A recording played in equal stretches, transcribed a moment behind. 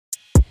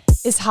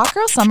Is Hot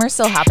Girl Summer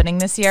still happening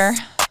this year?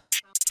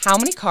 How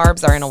many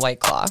carbs are in a White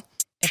Claw?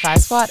 If I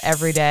squat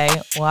every day,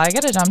 will I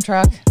get a dump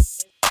truck?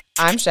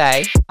 I'm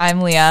Shay.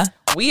 I'm Leah.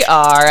 We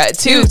are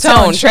Two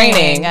Tone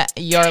Training.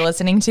 You're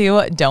listening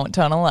to Don't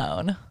Tone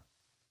Alone.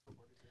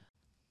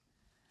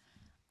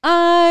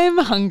 I'm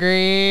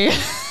hungry.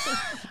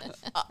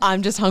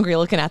 I'm just hungry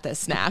looking at this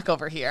snack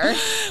over here.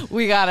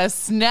 We got a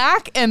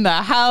snack in the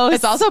house.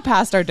 It's also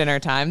past our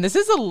dinner time. This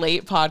is a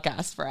late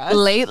podcast for us.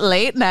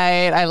 Late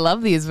night. I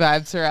love these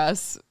vibes for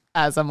us.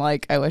 As I'm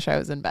like, I wish I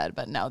was in bed,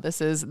 but no, this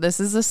is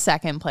the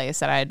second place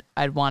that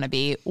I'd want to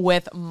be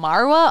with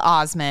Marwa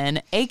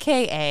Osman,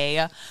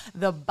 aka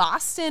the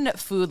Boston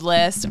Food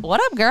List. What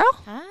up, girl?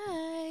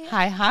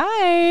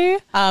 Hi.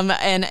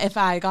 And if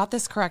I got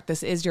this correct,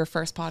 this is your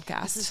first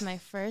podcast. This is my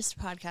first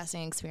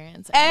podcasting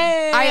experience.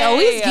 Hey. I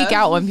always geek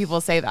out when people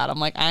say that. I'm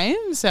like, I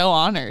am so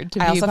honored to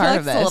be also part feel like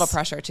of it's this. a little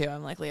pressure too.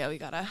 I'm like, Leo, we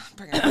gotta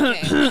bring it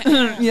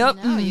up. Yep.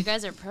 No, you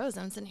guys are pros.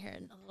 I'm sitting here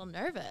a little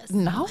nervous.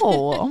 No.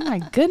 Oh my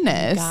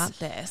goodness. Got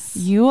this.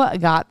 You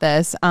got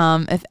this.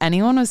 If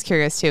anyone was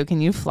curious too, can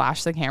you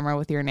flash the camera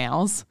with your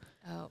nails?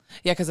 Oh,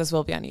 Yeah, because this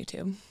will be on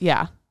YouTube.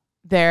 Yeah.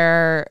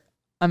 They're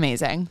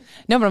amazing.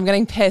 No, but I'm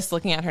getting pissed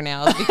looking at her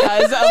nails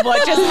because of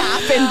what just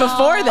happened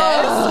before this.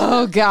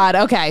 Oh God.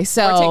 Okay.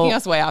 So We're taking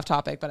us way off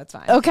topic, but it's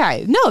fine.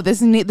 okay. No,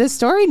 this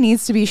story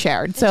needs to be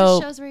shared. it So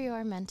just shows where you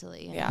are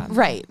mentally. you Yeah. know?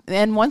 right.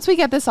 And once we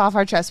get this off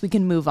our chest, we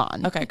can move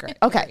on. Okay, great.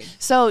 Okay.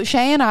 So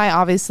Shay and I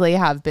obviously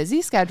have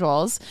busy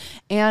schedules,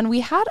 and we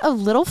had a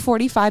little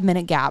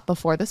 45-minute gap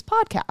before this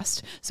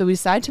podcast. So we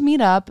decided to meet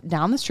up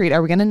down the street.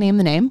 Are we going to name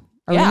the name?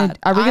 Are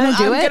we gonna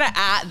do it? I'm gonna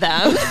at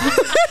them.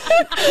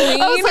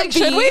 Queen I was like,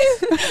 should we?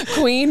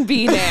 Queen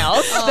Bee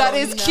Nails. That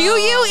is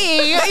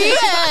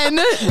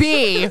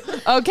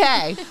QUEENB.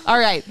 Okay. All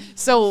right.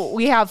 So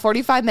we have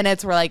 45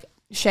 minutes. We're like,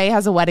 Shay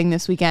has a wedding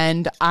this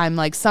weekend. I'm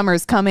like,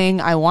 summer's coming.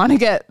 I want to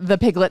get the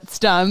piglets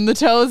done, the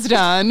toes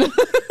done.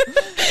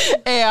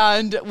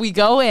 And we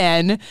go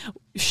in.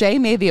 Shay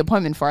made the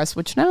appointment for us,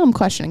 which now I'm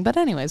questioning. But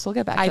anyways, we'll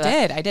get back to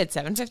that. I did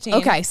 7:15.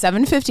 Okay,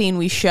 7:15.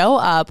 We show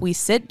up. We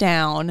sit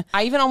down.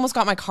 I even almost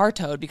got my car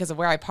towed because of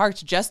where I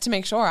parked just to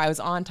make sure I was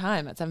on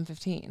time at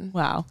 7:15.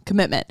 Wow,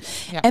 commitment.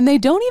 Yeah. And they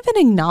don't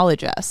even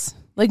acknowledge us.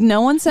 Like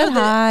no one said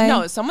hi.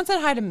 No, someone said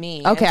hi to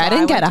me. Okay, and I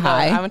didn't get went a to go-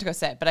 hi. I went to go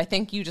sit, but I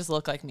think you just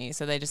look like me,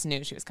 so they just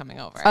knew she was coming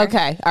over.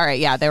 Okay. All right.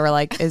 Yeah. They were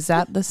like, is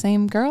that the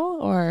same girl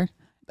or?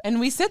 And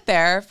we sit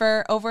there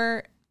for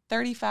over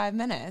 35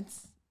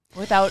 minutes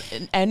without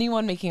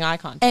anyone making eye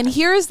contact. And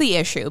here's the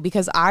issue,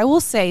 because I will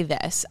say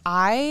this,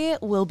 I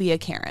will be a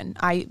Karen.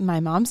 My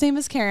mom's name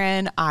is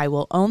Karen. I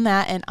will own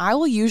that. And I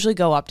will usually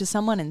go up to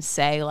someone and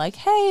say like,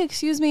 hey,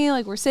 excuse me,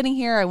 like we're sitting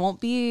here. I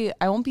won't be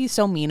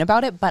so mean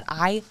about it. But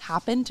I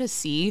happened to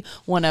see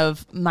one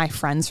of my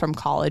friends from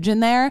college in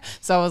there.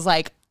 So I was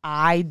like,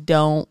 I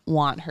don't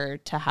want her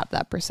to have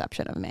that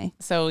perception of me.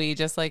 So we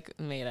just like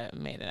made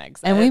an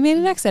exit. And we made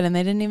an exit and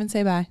they didn't even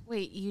say bye.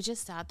 Wait, you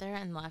just sat there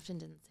and left and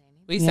didn't say anything?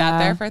 We Yeah. sat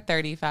there for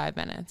 35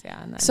 minutes.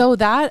 Yeah. And then So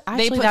that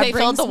actually, they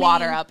filled the brings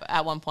water me- up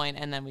at one point,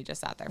 and then we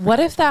just sat there. For What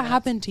if 35 that minutes.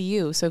 happened to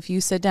you? So if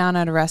you sit down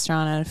at a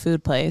restaurant at a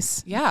food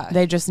place, Yeah.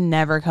 they just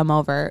never come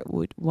over.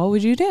 What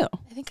would you do?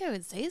 I think I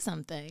would say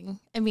something.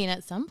 I mean,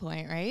 at some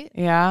point, right?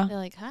 Yeah. They're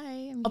like, hi.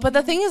 I'm But the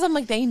here." thing is, I'm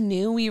like, they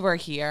knew we were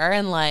here,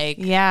 and like,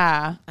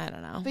 Yeah. I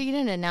don't know. But you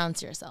didn't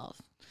announce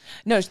yourself.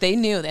 No, they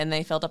knew, and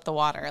they filled up the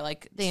water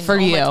like They For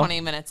only you.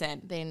 20 minutes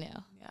in. They knew.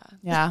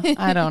 Yeah.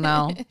 I don't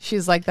know.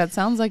 She's like, that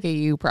sounds like a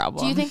you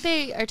problem. Do you think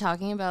they are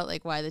talking about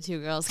like why the two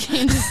girls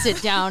came to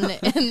sit down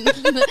and No,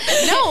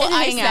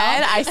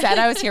 I said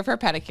I was here for a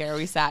pedicure.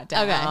 We sat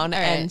down, Okay, all right.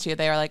 and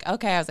they were like,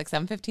 okay. I was like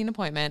 7:15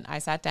 appointment. I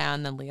sat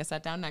down, then Leah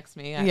sat down next to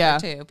me. Yeah.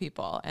 Two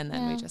people, and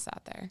then we just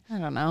sat there. I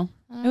don't know.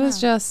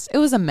 It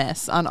was a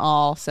miss on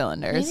all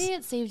cylinders. maybe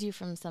it saved you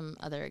from some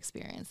other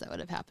experience that would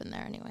have happened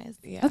there anyways.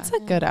 Yeah, That's a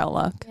good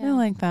outlook. I Yeah.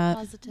 like that.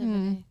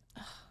 Positivity.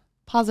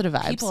 Positive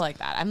vibes. people like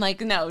that. I'm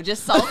like, no,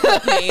 just sulk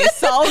with me.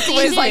 Sulk with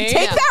She's me. like,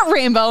 take that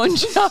rainbow and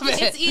shove it.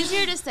 It's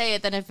easier to say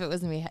it than if it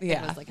was me.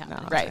 Yeah, It was like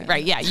happening. no. Right,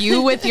 right. Yeah.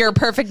 You with your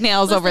perfect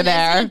nails over Listen,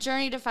 there. It's a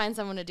journey to find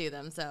someone to do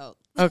them. So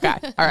Okay.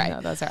 All I right.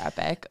 know those are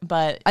epic,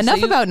 but Enough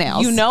you- about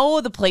nails. You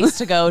know the place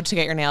to go to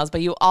get your nails,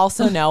 but you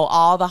also know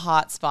all the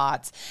hot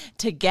spots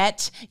to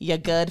get your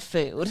good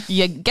food.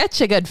 You get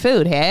your good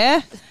food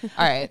here.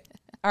 All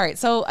right.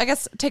 So I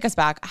guess take us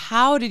back.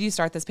 How did you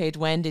start this page?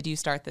 When did you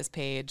start this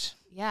page?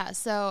 yeah.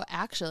 So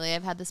actually,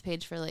 I've had this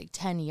page for like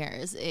 10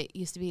 years. It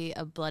used to be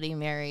a Bloody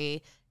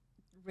Mary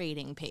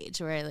rating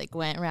page where I like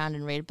went around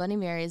and rated Bloody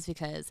Marys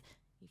because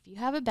if you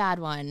have a bad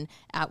one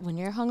when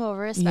you're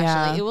hungover, especially,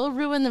 Yeah. it will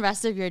ruin the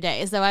rest of your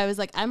day. So I was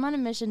like, I'm on a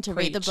mission to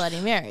rate the Preach. Bloody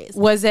Marys.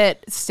 Was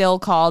it still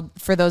called,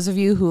 for those of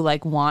you who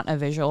like want a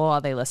visual while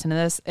they listen to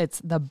this,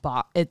 it's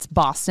it's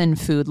Boston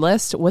Food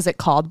List. Was it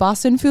called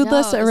Boston Food No,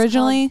 List it was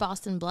originally? called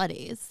Boston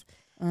Bloodies.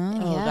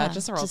 Oh, that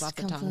just rolls off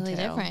the tongue, completely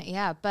too. different.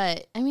 Yeah,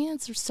 but I mean,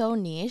 it's so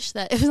niche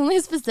that it was only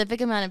a specific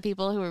amount of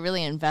people who were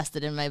really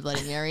invested in my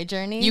Bloody Mary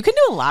journey. You can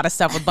do a lot of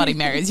stuff with Bloody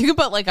Marys. You can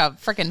put like a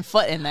freaking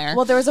foot in there.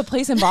 Well, there was a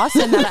place in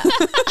Boston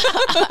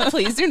that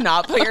please do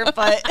not put your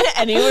foot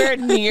anywhere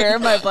near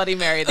my Bloody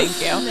Mary. Thank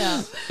you.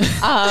 No.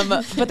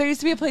 But there used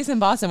to be a place in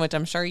Boston, which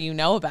I'm sure you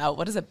know about.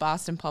 What is it?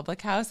 Boston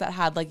Public House that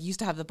had like used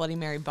to have the Bloody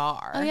Mary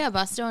bar. Oh yeah,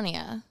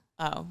 Bostonia.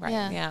 Oh, right.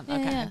 Yeah. Yeah. Yeah,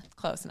 Okay. yeah.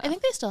 Close enough. I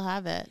think they still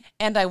have it.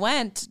 And I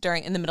went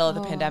in the middle of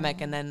the pandemic,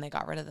 and then they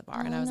got rid of the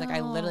bar. And I was like, I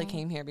literally no.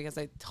 came here because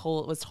I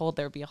was told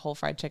there would be a whole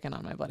fried chicken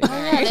on my Bloody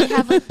Yeah, Mary. they'd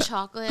have like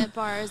chocolate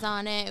bars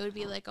on it. It would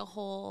be like a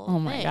whole. oh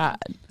my thing. God.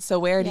 So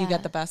where do you Yeah.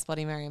 get the best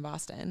Bloody Mary in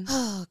Boston?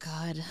 Oh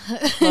God.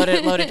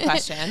 Loaded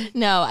question.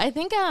 No, I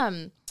think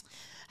I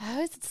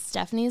always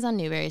Stephanie's on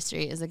Newberry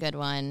Street is a good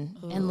one,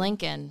 and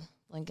Lincoln.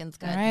 Lincoln's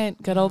good. All right.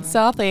 Good old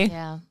Southie.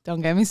 Yeah.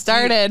 Don't get me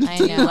started. I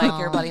Do you know. like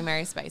your Bloody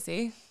Mary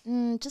spicy?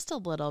 Just a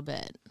little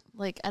bit.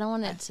 Like I don't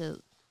want it to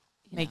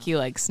Make you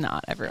like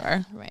snot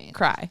everywhere. right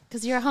Cry.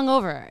 because you're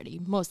hungover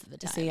already most of the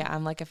time. So yeah,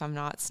 I'm like, if I'm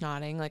not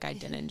snotting, like I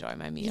didn't enjoy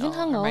my meal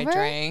Even or my hungover?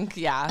 drink.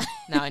 Yeah.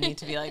 Now I need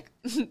to be like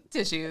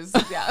tissues.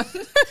 Yeah.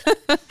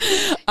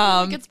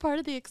 Like it's part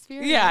of the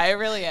experience. Yeah, it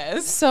really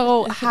is.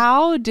 So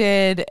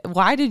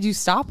why did you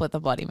stop with the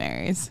Bloody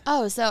Marys?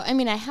 Oh, so I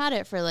mean, I had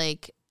it for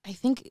like I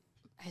think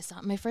I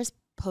saw my first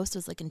post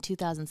was like in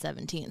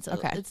 2017, so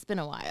Okay. it's been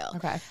a while.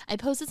 Okay. I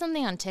posted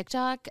something on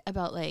TikTok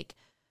about like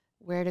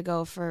where to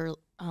go for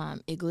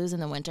igloos in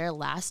the winter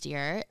last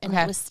year, and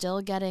Okay. it was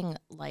still getting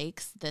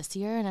likes this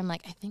year. And I'm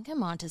like, I think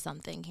I'm onto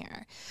something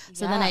here.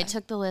 So then I Yeah.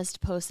 took the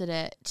list, posted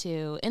it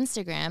to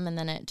Instagram, and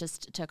then it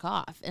just took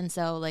off. And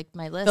so like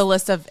my list, The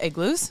list of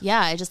igloos? yeah,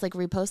 I just like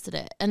reposted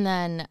it. And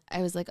then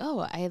I was like,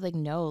 oh, I have like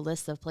no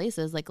list of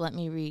places. Like, let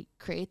me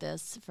recreate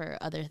this for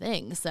other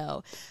things.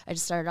 So I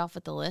just started off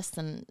with the list,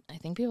 and I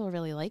think people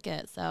really like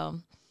it. So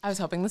I was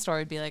hoping the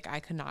story would be like, I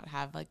could not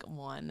have like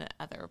one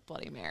other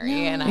Bloody Mary, No.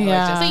 and I Yeah.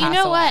 would just. But you pass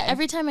know what? away.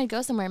 Every time I'd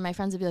go somewhere, my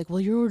friends would be like,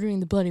 well, you're ordering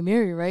the Bloody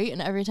Mary, right? And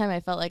every time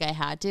I felt like I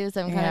had to. So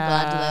I'm kind of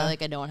glad that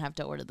like I don't have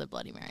to order the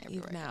Bloody Mary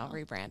You've everywhere. now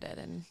rebranded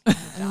and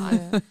moved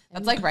on.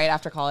 That's like right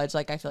after college.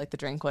 Like I feel like the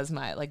drink was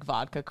my like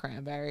vodka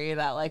cranberry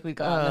that like we'd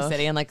go out in the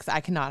city and like I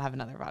cannot have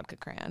another vodka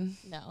cran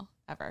No.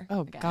 ever.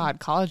 Oh again. God,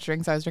 college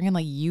drinks. I was drinking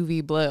like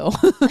UV blue.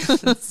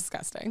 It's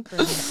disgusting.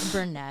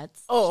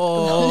 Burnett's.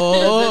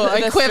 Oh,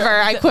 I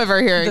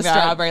quiver hearing The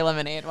that. strawberry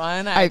lemonade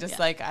one. I just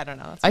like I don't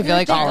know. It's I feel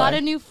like They all got are.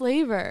 a new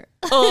flavor.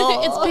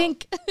 Oh. It's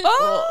pink.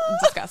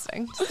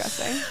 disgusting.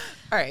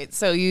 All right,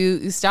 so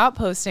you stop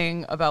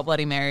posting about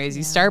Bloody Marys,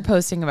 you start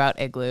posting about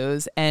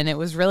igloos, and it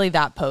was really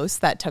that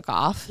post that took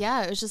off.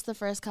 Yeah, it was just the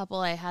first couple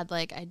I had.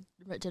 Like I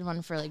did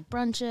one for like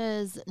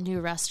brunches, new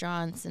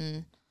restaurants,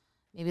 and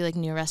maybe like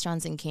new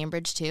restaurants in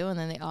Cambridge too. And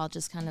then they all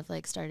just kind of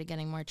like started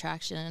getting more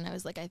traction. And I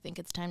was like, I think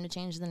it's time to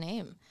change the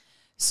name.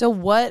 So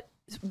what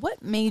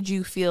made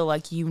you feel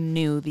like you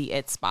knew the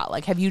it spot?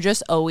 Like, have you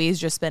just always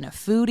just been a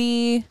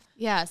foodie?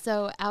 Yeah,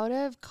 so out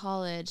of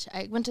college,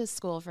 I went to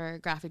school for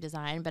graphic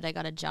design, but I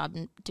got a job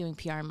doing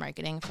PR and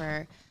marketing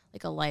for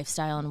like a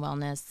lifestyle and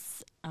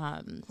wellness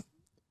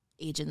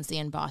agency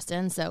in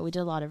Boston. So we did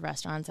a lot of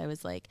restaurants. I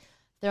was like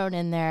thrown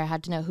in there,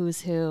 had to know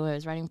who's who. I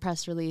was writing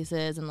press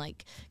releases and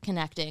like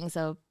connecting.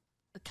 So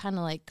it kind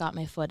of like got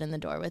my foot in the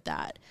door with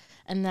that.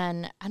 And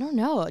then I don't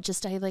know,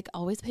 just I like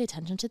always pay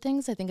attention to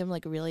things. I think I'm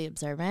like really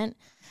observant.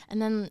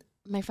 And then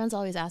my friends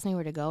always ask me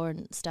where to go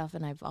and stuff,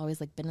 and I've always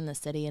like been in the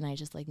city and I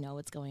just like know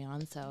what's going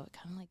on. So it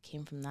kind of like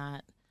came from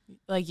that.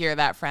 Like, you're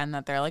that friend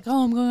that they're like,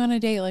 oh, I'm going on a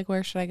date. Like,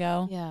 where should I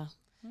go? Yeah.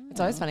 It's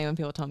always funny when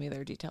people tell me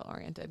they're detail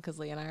oriented because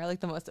Lee and I are like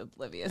the most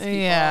oblivious people.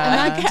 Yeah.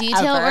 I'm not like,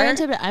 detail ever.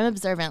 oriented, but I'm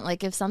observant.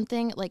 Like if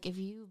something, like if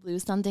you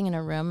lose something in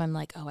a room, I'm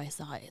like, oh, I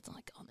saw it. It's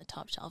like on the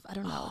top shelf. I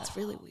don't know. It's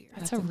really weird.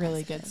 That's a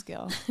really good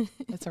skill.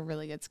 That's a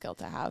really good skill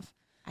to have.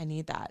 I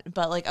need that.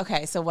 But like,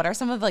 okay, so what are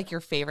some of like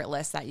your favorite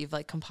lists that you've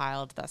like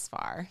compiled thus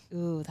far?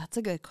 Ooh, that's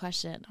a good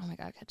question. Oh my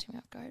God, catching me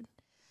off guard.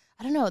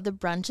 I don't know, the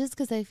brunches,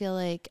 because I feel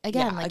like,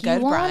 again, Yeah, like a you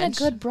good want brunch.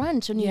 a good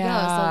brunch when you go. So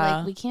Yeah.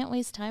 like we can't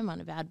waste time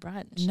on a bad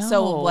brunch. No.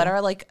 So what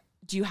are like,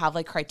 do you have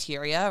like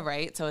criteria,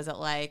 right? So is it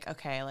like,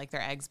 okay, like their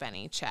eggs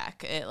Benny,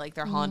 check. It like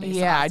their hollandaise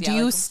Yeah. sauce, Do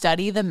you like,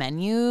 study the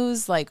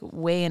menus like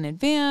way in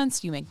advance?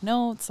 Do you make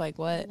notes? Like,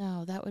 what?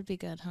 No, that would be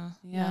good, huh?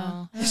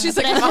 Yeah. No. she's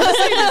like,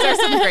 honestly, these are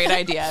some great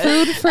ideas.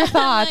 Food for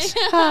thought.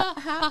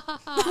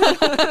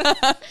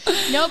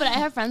 No, but I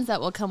have friends that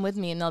will come with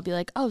me and they'll be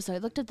like, oh, so I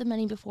looked at the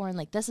menu before and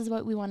like, this is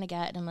what we want to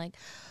get. And I'm like,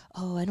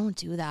 oh, I don't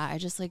do that. I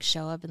just like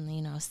show up and,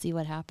 you know, see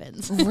what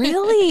happens.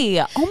 Really?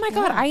 Oh my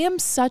God. I am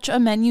such a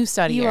menu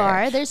studier. You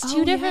are. There's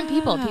two Oh, different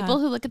people. yeah. People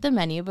who look at the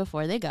menu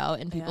before they go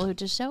and people who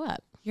just show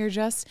up. You're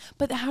just,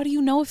 but how do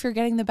you know if you're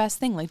getting the best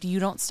thing? Like, do you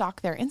don't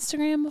stalk their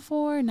Instagram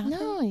before? Nothing?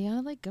 No, you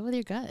gotta like go with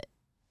your gut.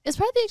 It's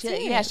part of the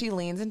experience. Yeah, she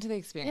leans into the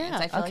experience. Yeah.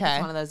 I feel like Okay.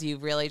 it's one of those you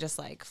really just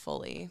like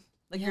fully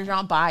Like you're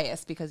not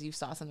biased because you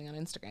saw something on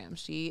Instagram.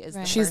 She is.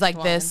 Right. The She's first like,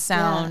 one. this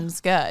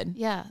sounds good.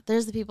 Yeah,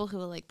 there's the people who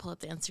will like pull up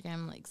the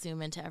Instagram, like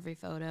zoom into every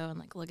photo and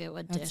like look at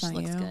what That's dish not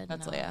looks you. good.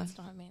 That's No, Leah. that's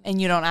not me.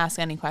 And you don't ask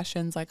any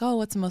questions like, oh,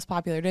 what's the most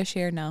popular dish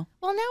here? No.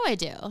 Well, now I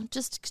do,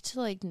 just to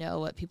like know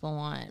what people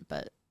want,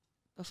 but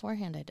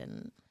beforehand I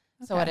didn't.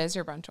 So what is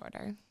your brunch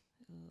order?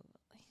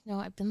 No,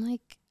 I've been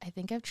like, I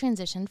think I've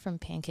transitioned from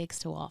pancakes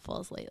to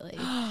waffles lately.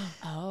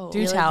 Oh, Do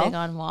Really tell. big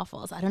on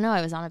waffles. I don't know.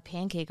 I was on a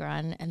pancake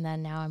run and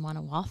then now I'm on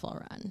a waffle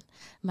run.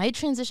 Might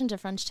transition to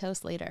French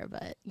toast later,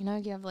 but you know,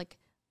 you have like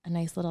a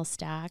nice little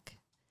stack.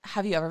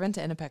 have you ever been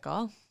to In a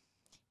Pickle?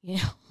 You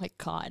know, my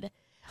God.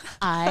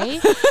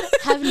 I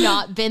have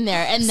not been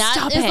there. And that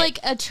Stop is it. like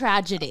a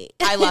tragedy.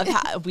 I love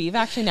how we've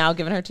actually now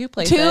given her 2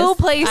 places. 2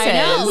 places. I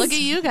know. Look at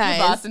you guys.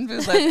 Boston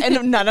Food List,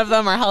 and none of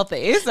them are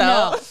healthy. So,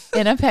 No.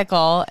 In a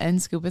Pickle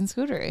and Scoop and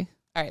Scootery.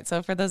 all right.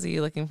 So for those of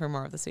you looking for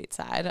more of the sweet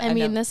side, I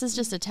mean, know- this is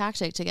just a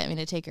tactic to get me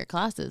to take your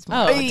classes.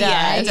 Oh, more.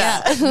 yeah,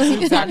 yeah.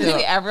 exactly.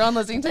 Everyone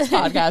listening to this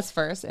podcast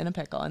first In a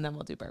Pickle, and then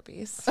we'll do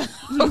burpees.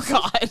 Oh,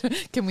 God.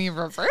 Can we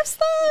reverse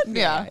that?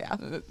 Yeah.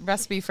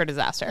 Recipe for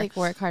disaster. Like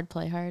work hard,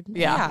 play hard.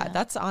 Yeah.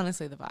 That's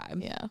honestly the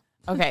vibe. Yeah.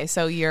 Okay,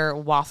 so you're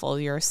waffle.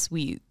 You're a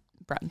sweet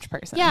brunch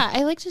person. Yeah.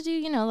 I like to do,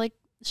 you know, like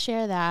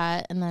share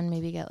that and then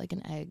maybe get like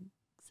an egg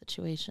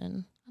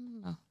situation. I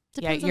don't know.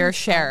 Yeah, Depends on you're a the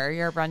style. sharer.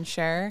 You're a brunch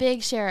sharer.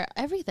 Big share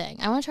everything.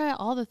 I want to try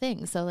all the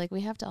things. So like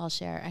we have to all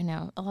share. I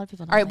know a lot of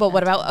people don't All right, like but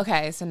what that about too.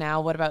 okay? So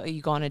now, what about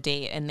you go on a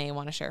date and they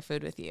want to share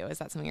food with you? Is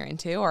that something you're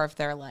into, or if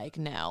they're like,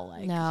 no,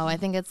 like No, I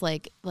think it's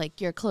like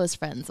your close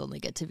friends only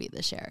get to be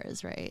the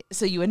sharers, right?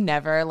 So you would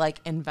never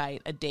like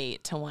invite a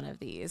date to one of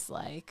these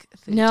like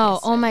food No,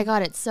 oh tasting- my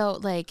God, it's so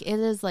like it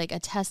is like a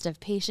test of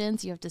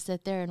patience. You have to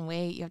sit there and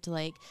wait. You have to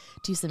like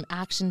do some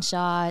action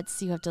shots.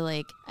 You have to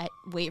like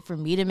wait for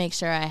me to make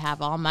sure I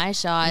have all my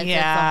shots. Yeah.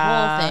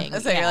 It's the whole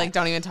thing. So Yeah. you're like,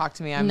 don't even talk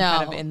to me. I'm No.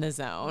 kind of in the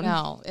zone.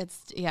 No,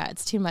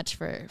 it's too much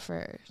for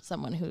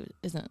someone who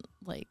isn't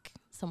like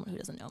someone who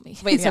doesn't know me.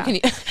 Wait, so Yeah.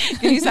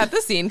 can you set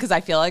the scene? Because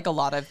I feel like a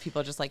lot of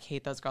people just like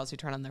hate those girls who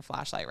turn on their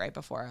flashlight right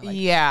before. Like,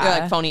 Yeah. they're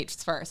like phone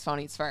eats first. Phone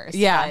eats first.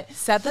 Yeah. But,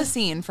 Set the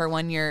scene for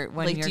when you're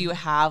like, you're do you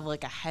have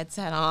like a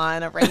headset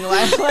on, a ring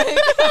light? Like,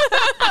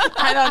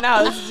 I don't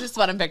know. This is just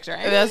what I'm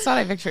picturing. That's what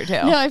I picture too.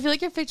 No, I feel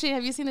like you're picturing.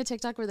 Have you seen the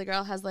TikTok where the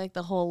girl has like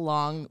the whole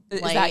long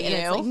Is light? that and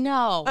it's you? like,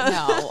 no.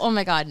 Oh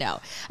my God, no.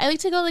 I like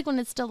to go like when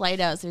it's still light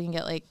out so we can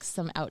get like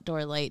some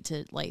outdoor light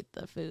to light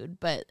the food.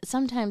 But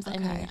sometimes, I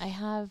mean, I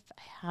have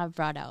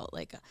brought out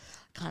like a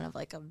kind of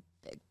like a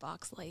big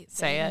box light.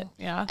 Say thing. it.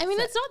 Yeah. I mean,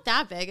 it's not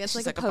that big. It's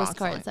She's like a like a box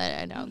postcard light.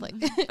 set. I know. Like,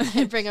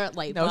 I bring a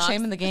light No box.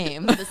 shame in the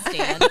game. The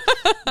stand.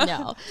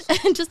 No.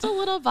 Just a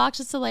little box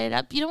just to light it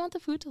up. You don't want the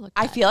food to look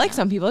I bad, feel like you know?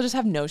 some people just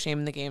have no shame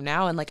in the game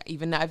now, and like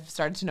even I've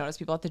started to notice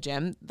people at the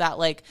gym that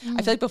like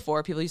I feel like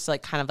before people used to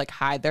like kind of like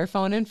hide their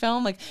phone and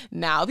film. Like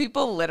now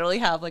people literally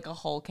have like a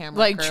whole camera,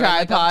 Like crew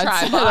and, tripods.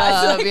 tripods.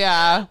 Like,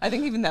 Yeah. I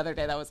think even the other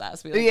day that was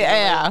us. We, like,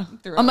 Yeah.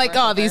 threw I'm it like,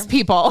 over oh, these there.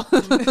 people.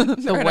 The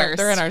They're worst.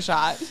 they're in our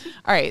shot.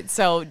 All right.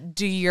 So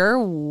do your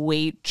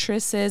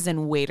waitresses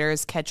and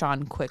waiters catch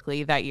on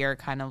quickly that you're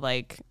kind of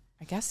like,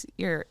 I guess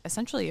you're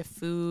essentially a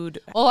food.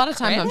 Well, a lot of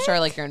times I'm critic? sure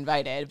like you're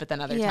invited, but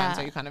then other times Yeah.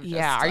 are you kind of just,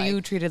 Yeah. Are like-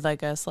 you treated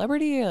like a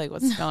celebrity or like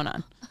what's going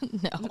on?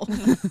 No.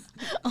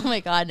 Oh my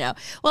God, no.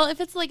 Well, if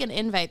it's like an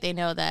invite, they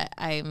know that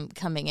I'm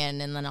coming in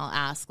and then I'll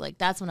ask, like,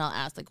 that's when I'll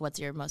ask, like, what's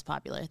your most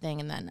popular thing?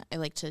 And then I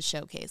like to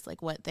showcase,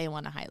 like, what they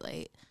want to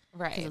highlight.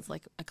 right? Because it's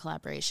like a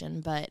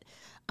collaboration. But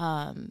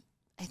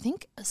I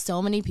think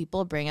so many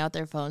people bring out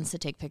their phones to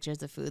take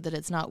pictures of food that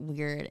it's not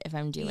weird if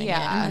I'm doing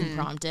Yeah. it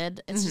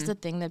unprompted. It's just a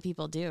thing that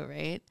people do,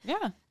 right? Yeah.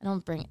 I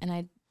don't bring, and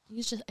I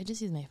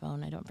just use my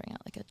phone. I don't bring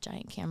out like a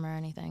giant camera or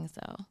anything.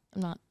 So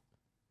I'm not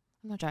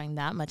drawing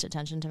that much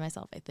attention to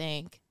myself, I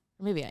think.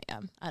 Or maybe I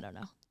am. I don't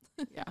know.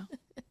 Yeah.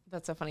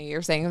 That's so funny.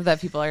 You're saying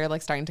that people are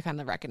like starting to kind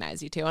of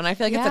recognize you too. And I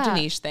feel like it's such a Yeah.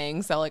 niche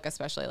thing. So like,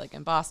 especially like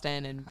in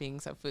Boston and being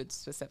so food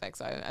specific.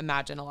 So I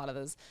imagine a lot of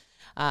those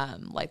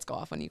lights go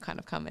off when you kind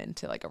of come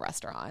into like a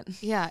restaurant.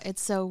 Yeah,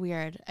 it's so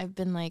weird. I've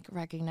been like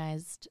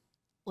recognized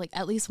like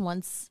at least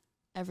once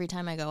every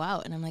time I go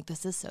out, and I'm like,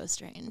 this is so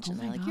strange. Oh And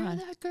they're my like, you're God.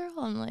 that girl.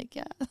 I'm like,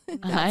 yeah.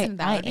 I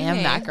would am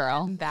be that me.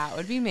 girl. That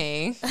would be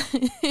me.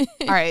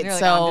 All right. You're like,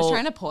 So "Oh, I'm just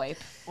trying to poip.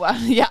 well,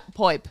 yeah,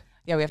 poip.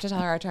 Yeah, we have to tell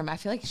her our term. I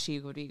feel like she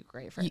would be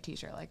great for a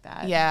t-shirt like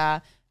that.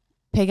 Yeah.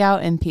 Pig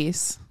out in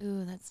peace.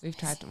 Ooh, that's We've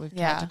tried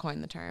Yeah. to coin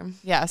the term.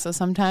 Yeah. So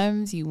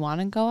sometimes you want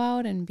to go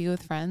out and be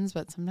with friends,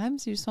 but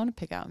sometimes you just want to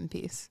pig out in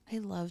peace. I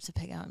love to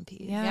pick out in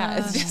peace. Yeah,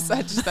 it's just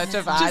such a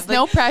vibe. Just Like,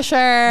 no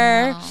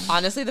pressure.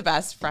 honestly, the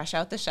best, fresh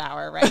out the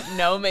shower, right?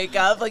 No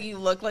makeup, like you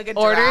look like a,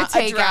 Order a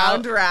takeout.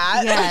 drowned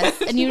rat.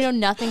 Yes, and you know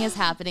nothing is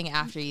happening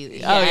after you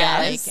eat. Oh, Like,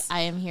 yes.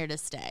 I am here to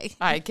stay.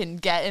 I can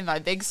get in my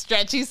big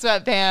stretchy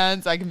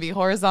sweatpants. I can be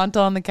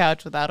horizontal on the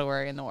couch without a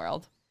worry in the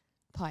world.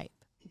 Pipe.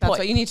 That's Poip.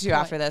 what you need to do Poip.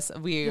 after this.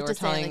 We You have were to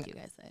say it telling like you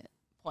guys say it.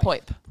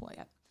 Poip.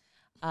 Poip.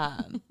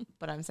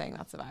 but I'm saying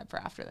that's the vibe for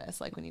after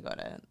this. Like when you go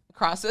to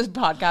cross this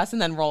podcast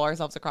and then roll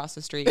ourselves across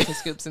the street to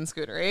Scoops and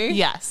Scootery.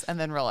 Yes. And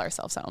then roll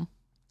ourselves home.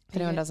 If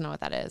anyone doesn't know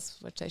what that is,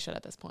 which they should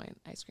at this point,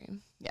 ice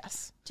cream.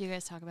 Yes. Do you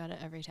guys talk about it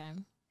every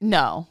time?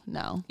 No.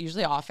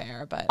 Usually off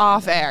air, but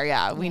Off air,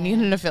 yeah. We need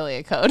an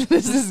affiliate code.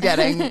 This is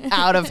getting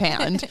out of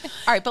hand.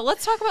 All right, but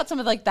let's talk about some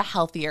of like the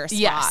healthier spots.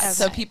 Yes.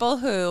 So Okay. people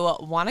who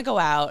want to go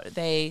out,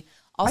 they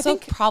also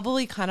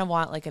probably kind of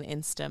want like an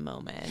Insta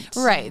moment.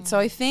 Right. So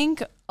I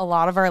think a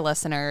lot of our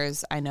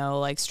listeners I know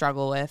like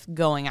struggle with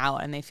going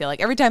out, and they feel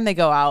like every time they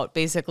go out,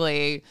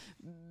 basically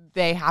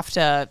they have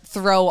to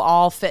throw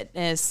all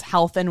fitness,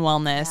 health, and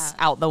wellness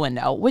out the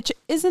window, which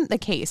isn't the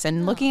case.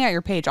 And looking at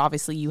your page,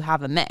 obviously you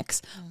have a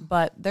mix,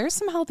 but there's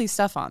some healthy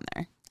stuff on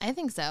there. I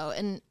think so.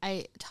 And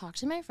I talked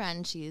to my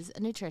friend, she's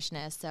a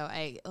nutritionist, so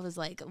I was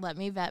like, let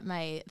me vet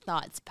my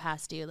thoughts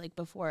past you like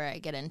before I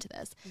get into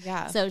this.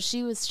 Yeah. So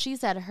she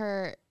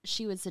said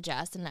she would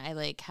suggest, and I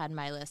like had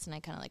my list and I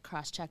kind of like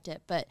cross-checked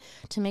it, but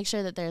to make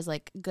sure that there's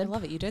like good I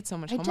love it. You did so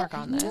much I homework did-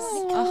 on I this.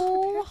 know, I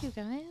Oh.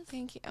 prepared you guys.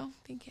 Thank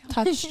you.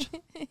 Touched.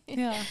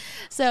 Yeah.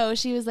 So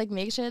she was like,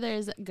 make sure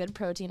there's good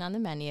protein on the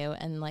menu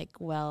and like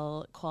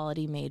well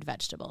quality made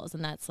vegetables.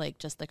 And that's like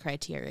just the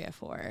criteria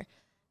for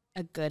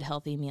a good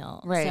healthy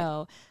meal. Right.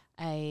 So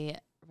I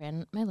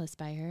ran my list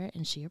by her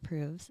and she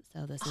approves.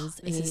 So this is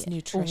This is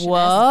nutritionist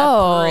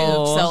Whoa.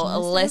 approved. So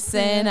Nutritionist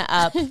listen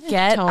up.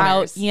 Get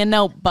out Toners. your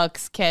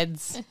notebooks,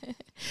 kids.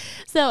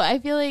 So I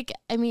feel like,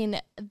 I mean,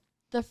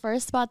 the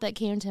first spot that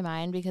came to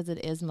mind, because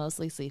it is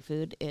mostly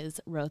seafood, is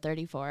Row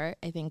 34.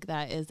 I think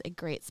that is a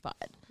great spot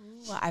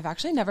Well, I've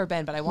actually never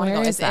been, but I want to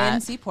Where go. is It's in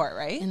that? Seaport,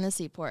 right? in the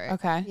Seaport.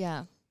 Okay.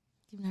 Yeah.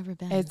 You've never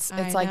been. It's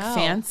I like know.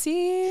 fancy.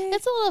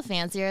 It's a little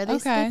fancier. They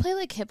Okay. play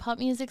like hip hop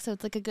music, so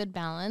it's like a good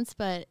balance.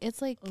 But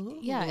it's like,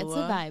 yeah, it's a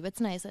Ooh. vibe.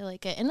 It's nice. I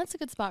like it, and it's a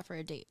good spot for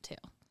a date too.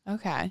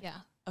 Okay. Yeah.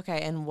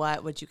 Okay, and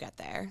what would you get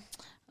there?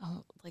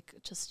 Oh, like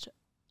just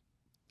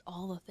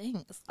all the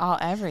things. All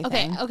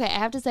everything. Okay. I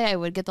have to say I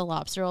would get the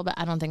lobster roll, but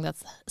I don't think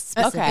that's Okay,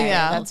 specific.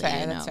 yeah, that's healthy, fair.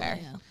 you That's know, fair.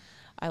 yeah.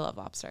 I love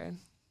lobster.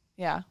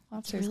 Yeah.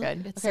 Lobster's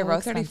good. It's Okay, so Row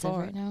expensive 34.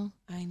 right now.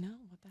 I know.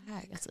 What the I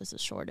heck? guess there's a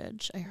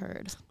shortage. I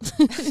heard.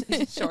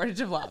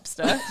 Shortage of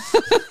lobster.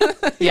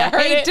 Yeah,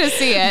 hate to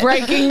see it.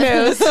 Breaking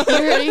news. You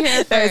heard it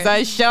here There's first.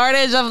 a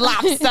shortage of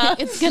lobster.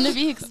 It's gonna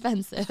be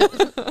expensive.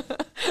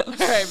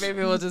 All right, maybe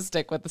we'll just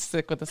stick with the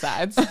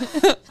sides.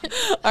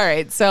 All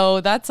right.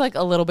 So that's like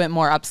a little bit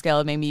more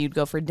upscale. Maybe you'd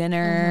go for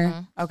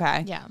dinner.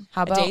 Okay. Yeah.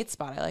 How A about date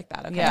spot. I like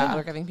that. Okay, Yeah.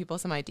 we're giving people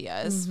some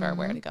ideas for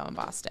where to go in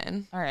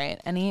Boston. All right.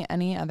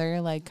 Any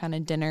other like kind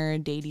of dinner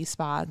datey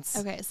spots?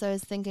 Okay, so I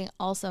was thinking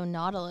also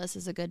Nautilus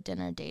is a good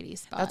dinner datey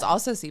spot. That's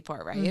also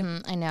Seaport, right?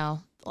 I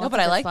know. No,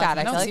 but I like that.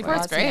 I feel like Seaport's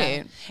lots of-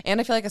 great.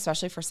 And I feel like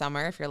especially for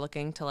summer, if you're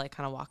looking to like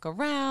kind of walk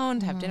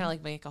around, have dinner,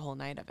 like make a whole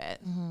night of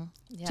it.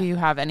 Yeah. Do you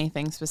have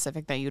anything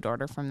specific that you'd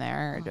order from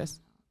there, or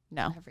just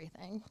no?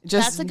 Everything.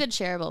 Just- That's a good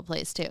shareable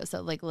place too. So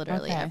like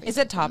literally Okay. everything. Is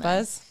it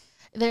tapas?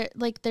 They're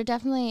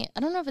definitely, I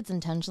don't know if it's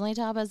intentionally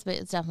tapas, but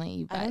it's definitely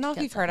you. I don't know if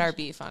get you've heard some. our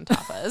beef on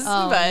tapas,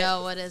 Oh but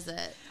no, what is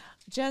it?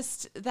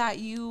 just that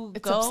you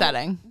It's go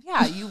upsetting.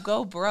 Yeah, you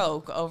go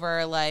broke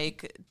over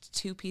like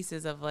 2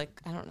 pieces of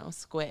like I don't know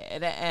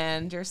squid,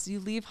 and you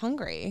leave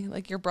hungry.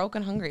 Like you're broke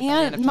and hungry. by the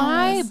end And of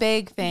my tapas.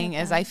 big thing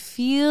is I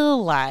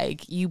feel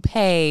like you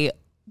pay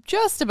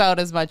just about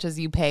as much as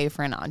you pay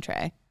for an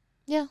entree.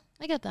 Yeah,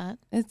 I get that.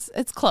 It's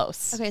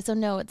close. Okay, so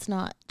no, it's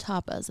not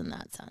tapas in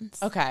that sense.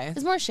 Okay,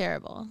 It's more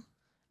shareable.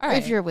 all right.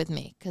 If you're with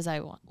me, because I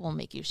will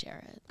make you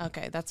share it.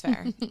 Okay, that's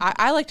fair.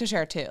 I like to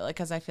share too, like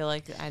because I feel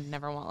like I'd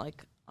never want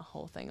like a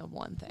whole thing of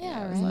one thing. Yeah,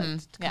 I always right. like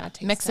to Yeah, kinda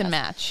taste mix and test.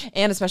 match.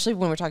 And especially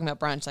when we're talking about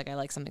brunch, like I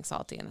like something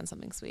salty and then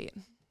something sweet.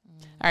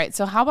 All right,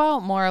 so how about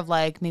more of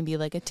like maybe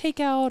like a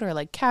takeout or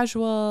like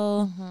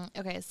casual?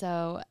 Okay,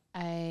 so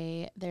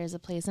there's a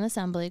place in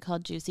Assembly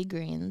called Juicy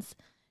Greens.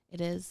 It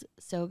is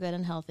so good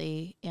and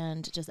healthy,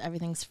 and just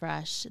everything's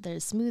fresh.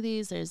 There's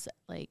smoothies, there's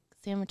like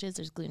sandwiches,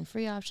 there's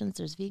gluten-free options,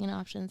 there's vegan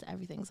options.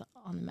 Everything's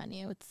on the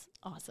menu. It's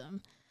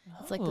awesome.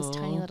 It's like this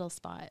tiny Oh. little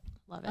spot.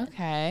 Love it.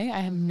 Okay,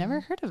 I have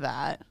never heard of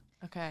that.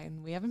 Okay,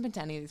 and we haven't been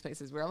to any of these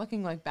places. We're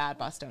looking like bad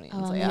Bostonians.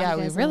 Oh, so yeah. Yeah, you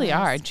we guys are really the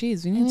are. best.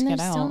 Jeez, we I need mean, to get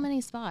there's out. so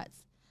many spots.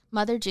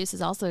 Mother Juice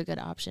is also a good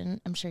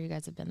option. I'm sure you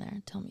guys have been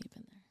there. Tell me you've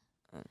been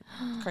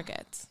there.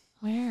 Crickets.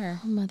 Where?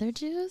 Oh, Mother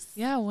Juice?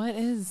 Yeah, what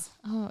is?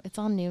 Oh, it's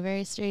on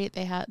Newberry Street.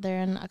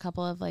 They're in a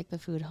couple of like the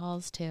food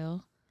halls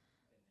too.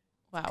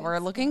 Wow, we're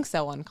looking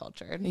so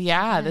uncultured.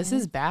 Yeah, this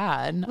is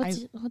bad.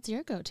 What's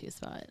your go-to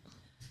spot?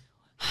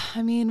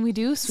 I mean, we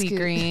do Sweet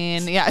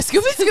Green. Yeah,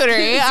 Scoop and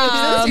Scootery.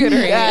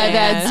 Scootery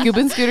That's again. Scoop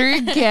and Scootery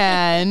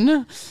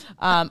again.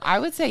 I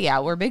would say,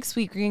 yeah, we're big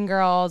Sweet Green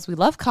girls. We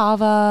love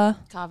Kava.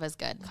 Kava's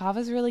good.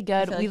 Kava's really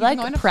good. feel like We you can like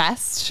go into-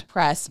 Pressed.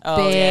 Press. Big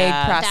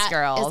press That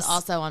girls. is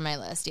also on my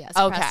list. Yes.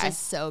 Okay. Pressed is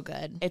so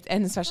good.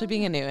 And especially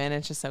being in Newton,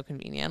 it's just so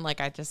convenient.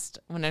 Like I just,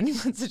 when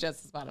anyone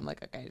suggests a spot, I'm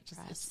like, okay, it's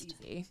Pressed.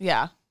 easy.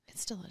 Yeah.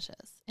 It's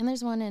delicious. And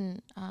there's one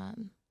in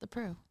the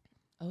Peru.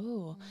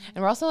 Oh,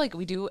 and we're also like,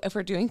 if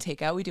we're doing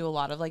takeout, we do a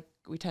lot of like,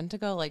 we tend to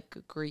go like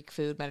Greek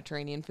food,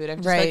 Mediterranean food. I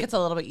just feel Right. like it's a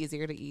little bit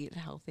easier to eat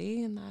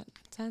healthy in that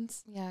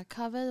sense. Yeah,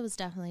 Kava was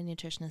definitely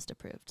nutritionist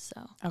approved.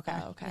 So Okay.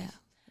 Oh, okay.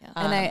 Yeah.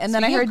 And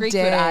then I Speaking of heard Greek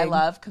dig. food, I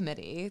love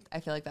committee. I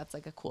feel like that's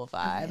like a cool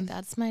vibe. Okay,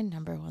 that's my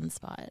number one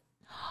spot.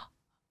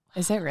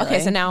 Is it really? Okay,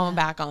 so now I'm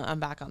back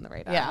on the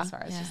radar Yeah. as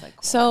far as just like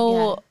cool.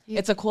 So Yeah.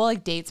 it's a cool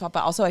like date spot,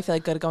 but also I feel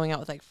like good going out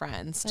with like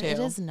friends But too. it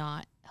is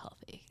not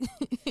healthy.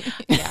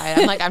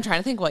 Yeah, I'm trying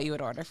to think what you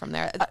would order from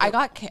there. I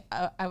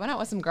went out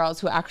with some girls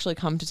who actually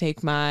come to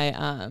take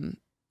my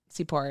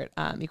Seaport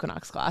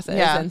Equinox classes,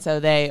 and so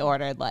they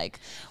ordered like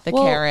the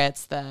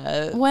carrots,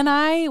 the when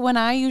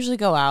I usually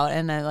go out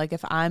and like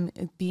if I'm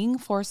being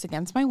forced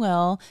against my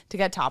will to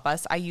get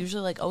tapas, I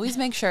usually like always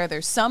make sure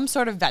there's some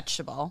sort of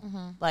vegetable,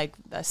 like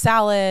a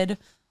salad,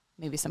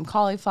 maybe some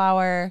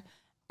cauliflower,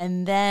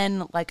 and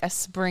then like a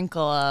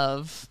sprinkle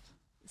of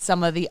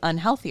some of the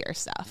unhealthier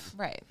stuff.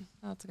 right.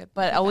 That's a good.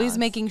 But good always balance.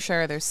 making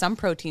sure there's some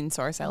protein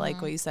source. I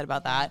like what you said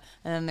about that,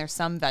 and then there's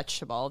some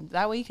vegetable.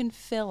 That way you can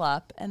fill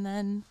up, and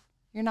then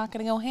you're not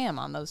going to go ham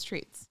on those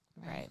treats.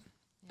 Right.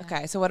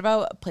 Okay. So what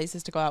about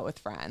places to go out with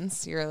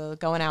friends? You're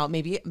going out,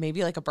 maybe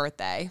like a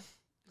birthday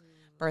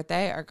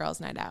or girls'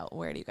 night out.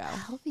 Where do you go?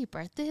 Healthy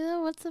birthday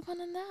though? What's the fun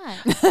in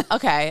that?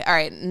 Okay. All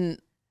right.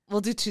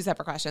 We'll do two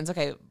separate questions.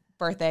 Okay.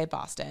 Birthday,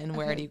 Boston.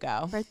 Where do you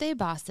go? Birthday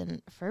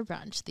Boston for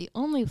brunch. The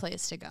only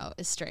place to go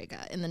is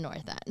Strega in the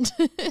North End.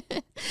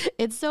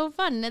 It's so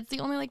fun. And it's the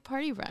only like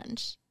party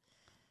brunch.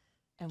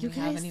 And You we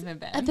haven't guys- even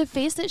been. At the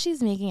face that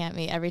she's making at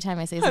me every time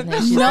I say something,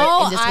 she's No,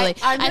 like, and just I- really,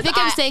 I think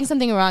I'm saying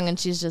something wrong, and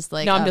she's just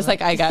like, no, I'm oh, just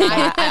like I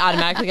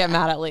automatically get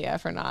mad at Leah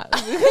for not.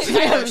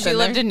 She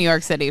lived in New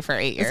York City for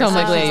 8 years. So I'm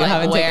like, she's Leah, you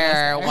haven't taken us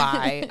where, there.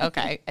 why?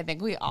 Okay, I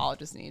think we all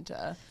just need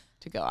to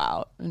go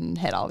out and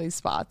hit all these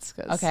spots.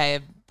 'Cause Okay,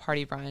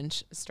 party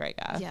brunch,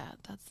 Strega. yeah,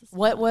 that's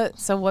the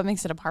So what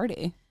makes it a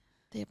party?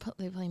 they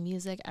play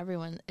music.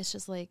 Everyone, it's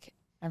just like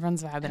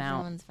Everyone's vibing out.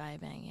 everyone's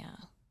vibing. Yeah,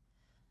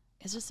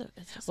 it's just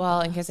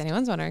Well, in case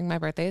anyone's wondering, my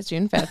birthday is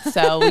June 5th,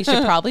 so we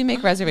should probably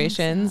make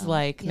reservations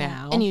like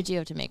now. And you do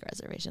have to make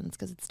reservations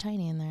because it's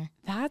tiny in there.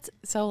 That's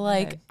so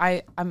like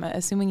I'm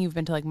assuming you've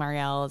been to like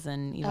Marielle's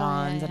and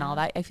Yvonne's and all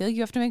that. I feel like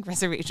you have to make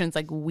reservations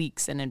like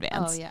weeks in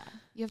advance. Oh yeah,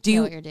 you have to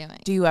know what you're doing.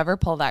 Do you ever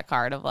pull that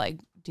card of like,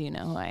 do you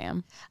know who I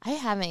am? I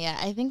haven't yet.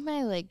 I think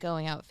my like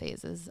going out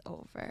phase is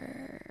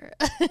over.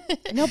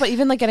 No, but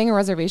even like getting a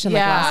reservation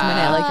like last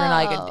minute, like you're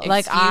not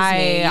like, excuse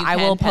me, I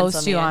will post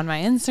pencil you me in. on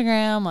my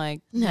Instagram.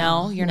 Like,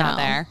 no, you're not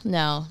there.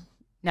 No,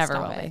 Never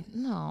Stop will it. be.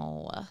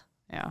 no.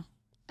 Yeah.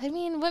 I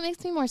mean, what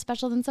makes me more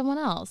special than someone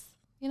else?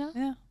 You know?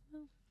 Yeah.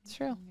 It's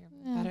true.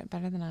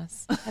 better than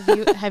us.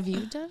 Have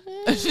you done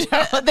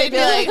it? They'd be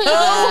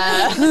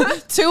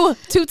like,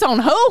 two-tone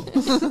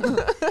who?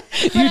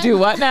 You do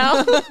what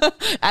now?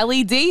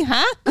 LED,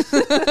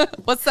 huh?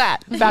 What's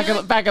that? back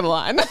of the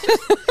line.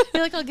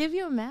 You're like, I'll give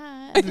you a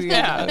mat.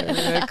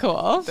 Yeah,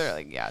 cool. They're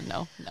like, yeah,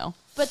 no.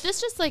 But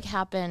this just like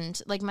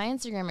happened. Like my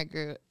Instagram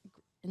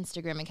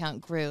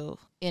account grew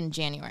in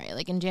January.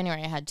 Like in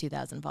January, I had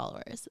 2,000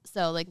 followers.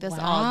 So like this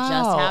all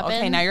just happened.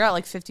 Okay, now you're at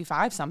like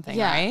 55 something,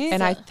 Yeah. right?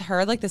 And I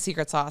heard like the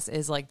secret sauce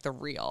is like the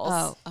reels.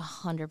 Oh,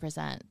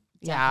 100%.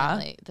 Yeah.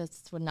 Definitely.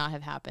 This would not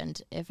have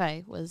happened if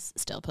I was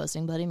still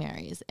posting Bloody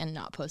Marys and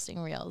not posting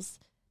reels.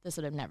 This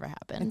would have never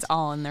happened. it's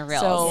all in the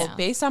reels. So Yeah.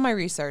 based on my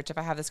research, if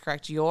I have this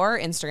correct, your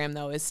Instagram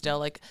though is still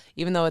like,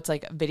 even though it's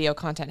like video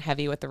content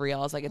heavy with the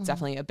reels, like it's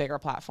definitely a bigger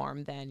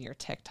platform than your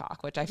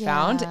TikTok, which I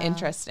found Yeah.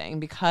 interesting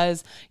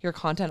because your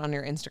content on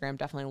your Instagram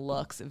definitely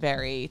looks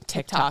very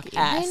TikTok-esque.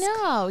 I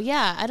know.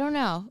 Yeah. I don't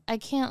know. I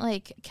can't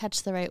like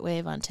catch the right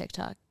wave on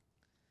TikTok.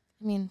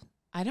 I mean,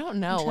 I don't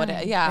know I'm what.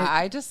 trying.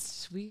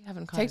 We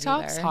haven't caught it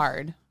TikTok's either.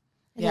 hard.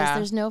 it Yeah. is.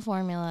 There's no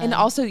formula. And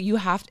also you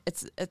have to,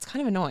 it's kind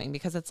of annoying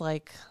because it's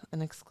like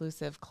an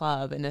exclusive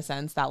club in a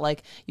sense that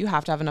like you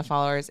have to have enough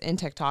followers in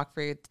TikTok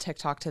for your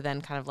TikTok to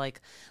then kind of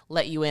like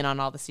let you in on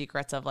all the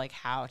secrets of like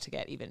how to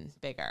get even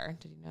bigger.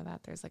 Did you know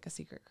that there's like a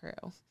secret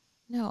crew?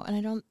 No,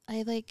 and when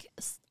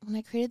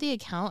I created the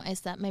account, I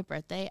set my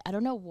birthday. I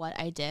don't know what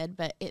I did,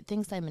 but it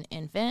thinks I'm an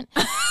infant.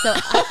 So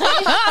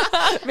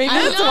Maybe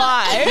I'm that's not-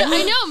 why.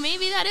 I know,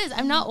 maybe that is.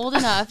 I'm not old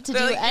enough to do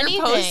Like, anything.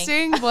 you're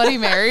posting Bloody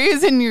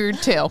Marys and you're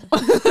two.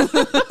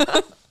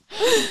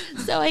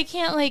 So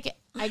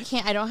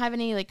I don't have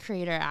any like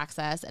creator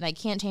access, and I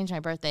can't change my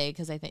birthday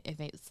because I think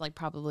it's like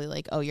probably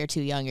like, oh, you're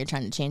too young. You're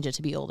trying to change it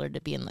to be older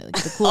to be in like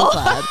the cool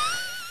club.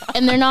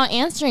 And they're not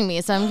answering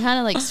me, so I'm kind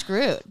of like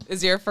screwed.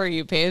 Is your For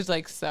You page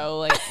like so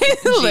like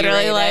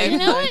Literally, G-rated? like- You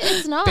know what?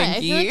 It's not.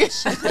 I feel like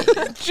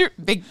it should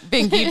be. Big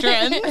binky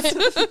trends.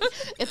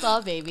 It's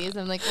all babies.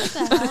 I'm like, what the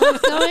hell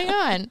is going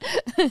on?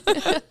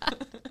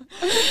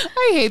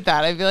 I hate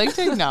that. I feel like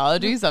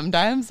technology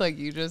sometimes, like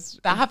you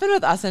just That happened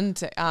with us and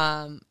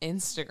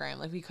Instagram.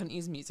 Like we couldn't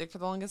use music for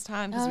the longest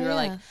time because Oh, we were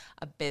like yeah.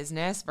 a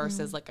business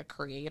versus like a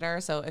creator.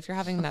 So if you're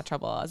having that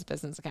trouble as a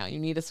business account, you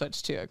need to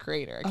switch to a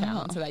creator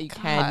account so that you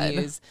can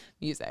God. use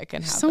music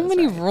and have so those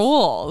many rights.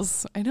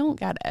 rules. I don't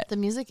get it. The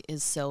music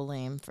is so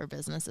lame for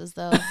businesses,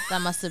 though.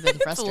 That must have been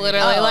It's frustrating.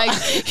 literally Oh. like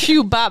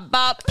shoo bop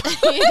bop.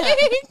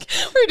 Like,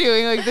 we're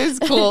doing like this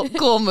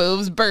cool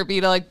moves,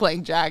 burpee to like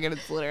blank jack, and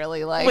it's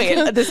literally like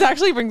Wait, this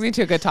actually brings me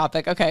to a good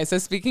topic. Okay, so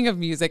speaking of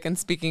music and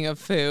speaking of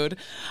food,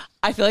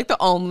 I feel like the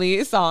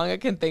only song I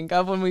can think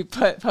of when we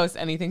post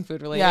anything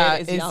food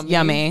related is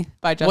Yummy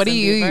by Justin What do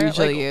you Bieber.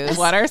 usually Like, use?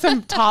 What are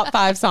some top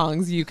 5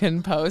 songs you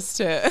can post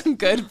to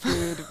good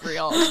food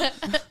reels?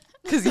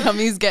 Because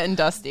Yummy's getting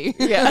dusty.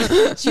 Yeah.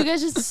 Do you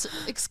guys just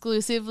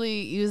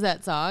exclusively use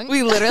that song?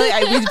 We literally,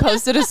 we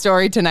posted a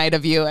story tonight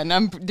of you,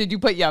 and did you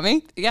put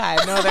Yummy? Yeah, I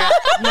have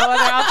no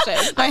other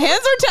option. My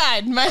hands are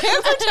tied. My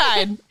hands are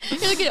tied.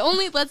 You're like, it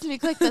only lets me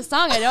click the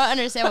song. I don't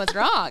understand what's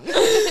wrong.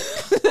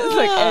 It's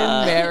like,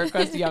 and may I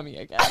request Yummy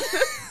again?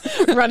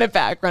 Run it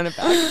back.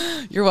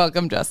 You're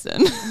welcome,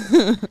 Justin.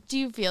 Do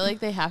you feel like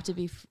they have to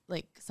be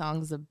like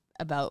songs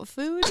about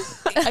food?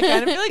 I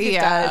kind of feel like it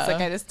Yeah. does.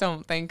 Like, I just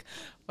don't think,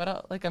 what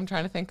else? Like, I'm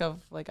trying to think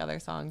of like other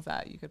songs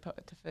that you could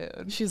put to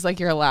food. She's like,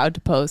 you're allowed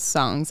to post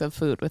songs of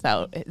food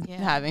without it Yeah.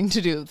 having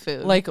to do with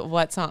food. Like,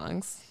 what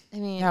songs? I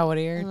mean, yeah, what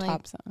are your I'm, like,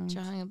 top songs?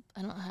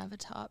 I don't have a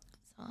top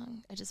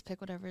song. I just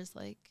pick whatever's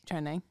like,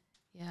 Trending.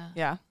 yeah.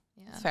 Yeah,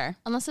 Yeah. it's fair.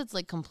 Unless it's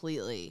like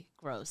completely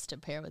gross to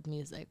pair with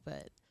music,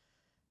 but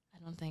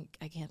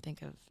I can't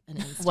think of an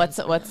instance. What's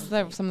where it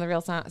the would some of the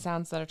real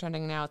sounds that are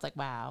trending now? It's like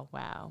wow.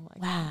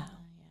 Like, Wow.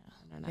 be- yeah.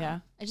 I don't know. Yeah.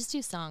 I just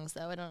do songs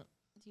though. I don't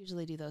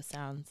usually do those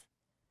sounds.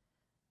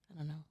 I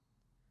don't know.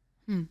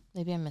 Hmm.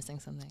 Maybe I'm missing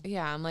something.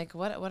 Yeah, I'm like,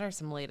 what are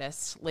some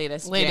latest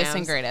Latest jams?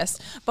 and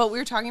greatest. But we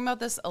were talking about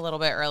this a little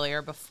bit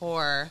earlier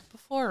before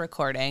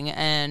recording,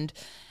 and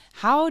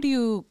how do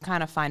you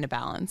kind of find a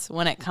balance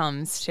when it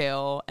comes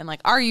to, and like,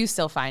 are you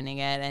still finding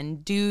it?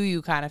 And do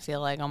you kind of feel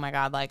like, oh my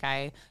God, like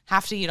I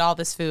have to eat all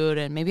this food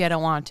and maybe I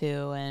don't want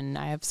to, and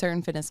I have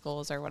certain fitness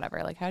goals or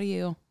whatever. Like, how do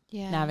you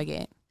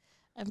navigate?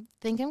 I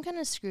think I'm kind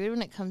of screwed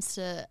when it comes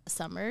to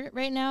summer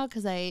right now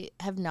because I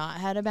have not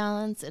had a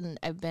balance, and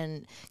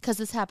because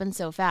this happened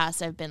so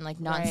fast, I've been like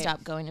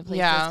nonstop going to places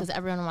Yeah. because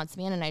everyone wants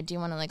me in, and I do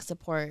want to like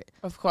support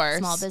Of course.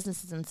 small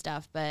businesses and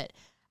stuff, but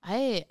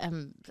I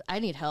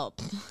need help.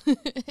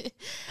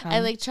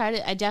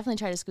 I definitely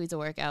try to squeeze a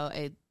workout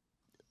at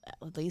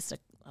least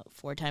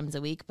 4 times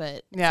a week,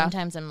 but Yeah.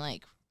 sometimes I'm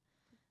like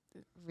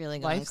really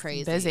going Life's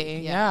crazy.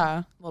 busy.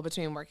 Yeah. Well,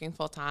 between working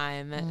full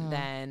time, Mm.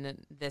 then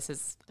this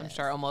is, I'm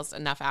sure, almost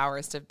enough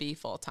hours to be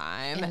full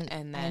time,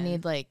 and then I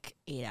need like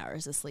 8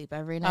 hours of sleep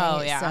every night.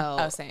 Oh, yeah.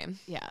 So, same.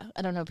 yeah.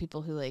 I don't know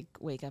people who like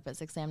wake up at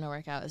 6 a.m. to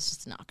work out. It's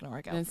just not going to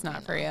work out. It's for me,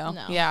 not for no. you.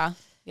 No. Yeah.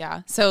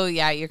 Yeah. So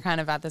yeah, you're kind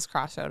of at this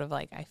crossroad of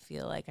like, I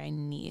feel like I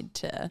need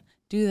to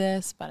do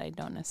this, but I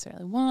don't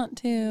necessarily want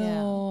to.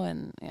 Yeah.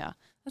 And yeah,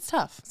 that's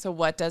tough. So,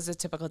 what does a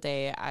typical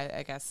day,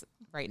 I guess,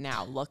 right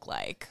now look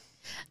like?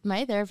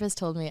 My therapist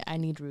told me I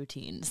need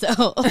routine. So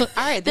All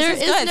right, this there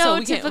is is good. no So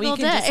we typical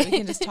can day. we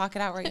can just talk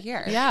it out right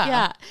here.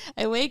 yeah.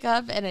 I wake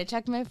up and I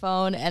check my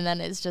phone, and then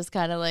it's just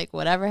kind of like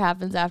whatever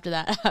happens after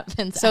that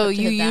happens. So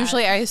after you that.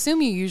 usually, I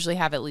assume you usually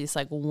have at least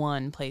like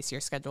one place you're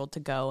scheduled to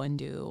go and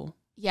do.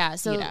 Yeah,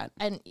 so eat at.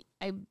 and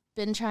I've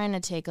been trying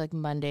to take like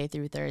Monday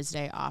through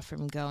Thursday off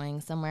from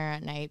going somewhere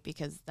at night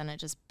because then it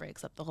just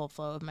breaks up the whole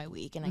flow of my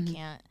week, and I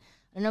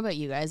don't know about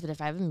you guys, but if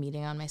I have a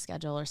meeting on my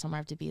schedule or somewhere I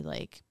have to be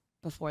like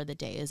before the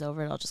day is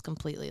over, it'll just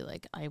completely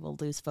like I will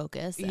lose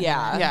focus. And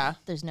Yeah. then Yeah.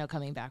 there's no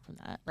coming back from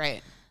that.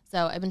 Right.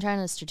 So I've been trying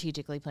to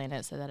strategically plan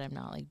it so that I'm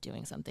not like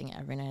doing something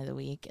every night of the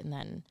week, and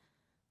then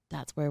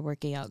that's where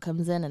working out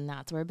comes in, and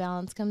that's where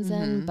balance comes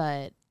in. Mhm.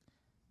 But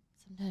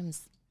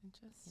sometimes,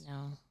 you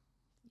know,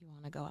 you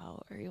want to go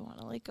out or you want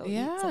to like go eat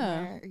Yeah.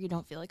 somewhere, or you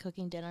don't feel like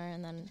cooking dinner,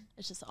 and then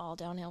it's just all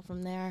downhill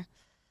from there.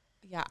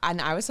 Yeah, and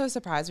I was so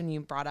surprised when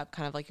you brought up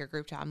kind of like your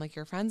group chat. I'm like,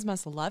 your friends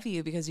must love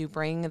you because you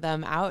bring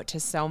them out to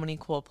so many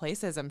cool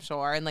places, I'm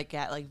sure, and like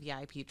get like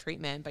VIP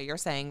treatment. But you're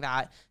saying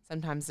that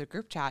sometimes the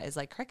group chat is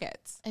like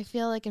crickets. I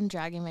feel like I'm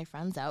dragging my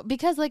friends out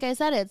because, like I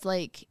said, it's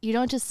like you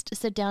don't just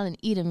sit down and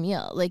eat a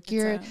meal. Like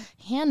you're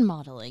hand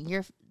modeling.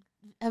 You're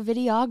a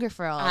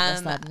videographer all of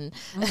a sudden.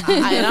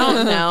 I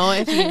don't know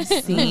if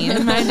you've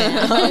seen my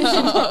nails.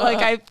 Like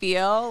I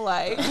feel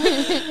like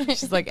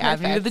She's like,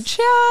 add me to the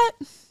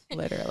chat.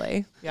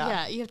 literally.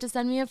 Yeah, you have to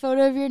send me a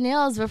photo of your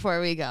nails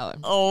before we go.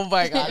 Oh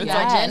my God. It's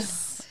like,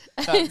 Yes.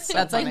 that's so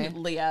That's funny. like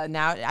Leah.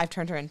 Now I've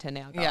turned her into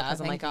nail girl Yeah,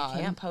 because I'm thank like, God.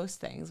 you can't post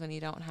things when you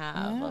don't have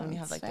Yeah, when you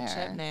have like that's the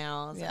chip fair.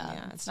 nails.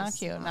 Yeah, and it's not just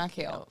cute, not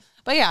cute.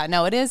 But yeah,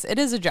 no, it is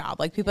a job.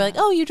 Like people are like,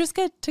 oh, you just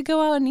get to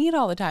go out and eat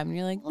all the time, and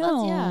you're like,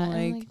 Well, no, and I'm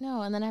like, like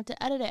no, and then I have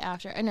to edit it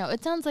after. I know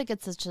it sounds like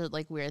it's such a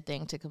like weird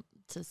thing to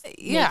make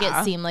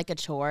Yeah. it seem like a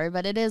chore,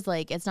 but it is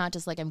like it's not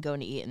just like I'm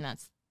going to eat and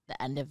that's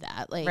the end of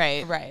that. Like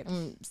right. Right.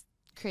 I'm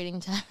creating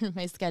time in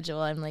my schedule.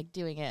 I'm like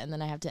doing it, and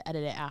then I have to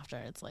edit it after.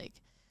 It's like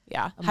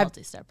Yeah. a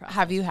multi-step process.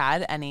 Have you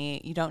had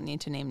any, you don't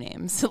need to name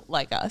names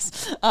like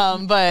us,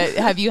 but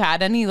have you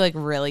had any like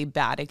really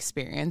bad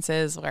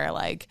experiences where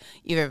like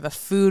either the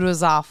food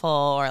was awful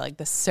or like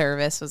the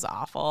service was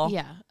awful?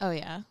 Yeah. Oh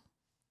yeah.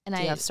 And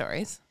Do you have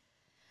stories?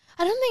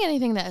 I don't think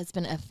anything that has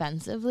been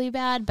offensively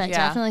bad, but Yeah.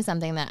 definitely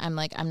something that I'm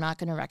like, I'm not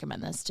going to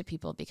recommend this to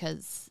people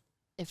because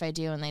if I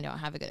do and they don't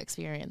have a good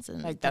experience,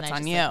 and Like, then that's I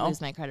on just, you. like,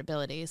 lose my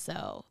credibility.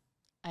 So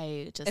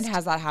I just And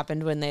has that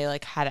happened when they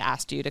like had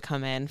asked you to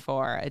come in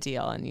for a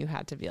deal and you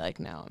had to be like,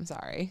 no, I'm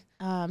sorry?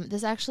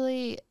 this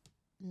actually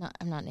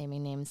I'm not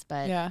naming names,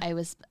 but Yeah. I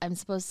was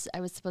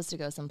supposed to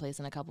go someplace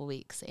in a couple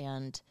weeks,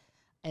 and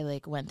I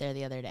like went there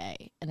the other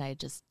day, and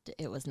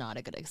it was not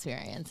a good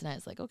experience, and I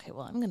was like, okay,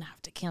 well, I'm gonna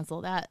have to cancel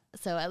that.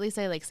 So at least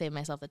I like saved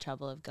myself the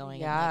trouble of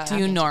going. Yeah. And, Do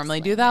you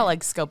normally do that?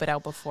 Like scope it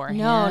out beforehand?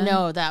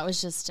 No, that was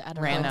just I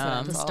don't Random.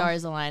 know. The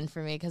stars aligned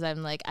for me because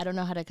I'm like I don't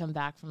know how to come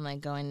back from like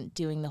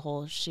doing the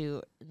whole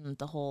shoot and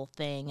the whole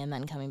thing, and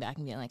then coming back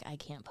and being like I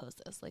can't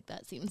post this. Like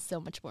that seems so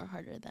much more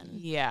harder than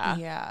Yeah.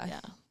 yeah.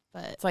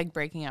 But It's like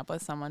breaking up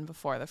with someone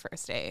before the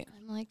first date.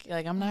 I'm like You're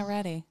like, I'm not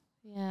ready.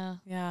 yeah.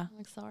 Yeah. I'm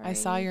like sorry. I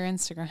saw your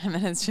Instagram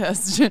and it's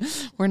just,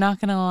 we're not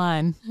going to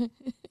align.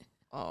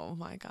 Oh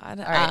my God.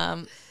 All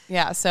right.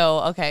 Yeah.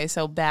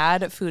 So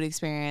bad food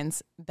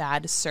experience,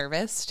 bad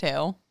service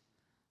too.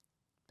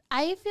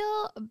 I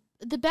feel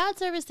the bad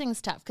service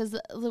thing's tough because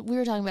we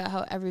were talking about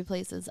how every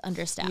place is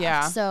understaffed.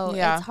 Yeah. So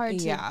Yeah. it's hard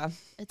to Yeah.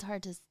 it's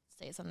hard to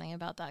say something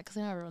about that because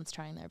I know everyone's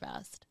trying their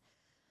best.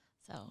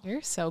 So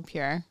You're so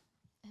pure.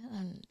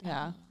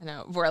 Yeah, I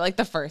know. We're like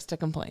the first to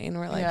complain.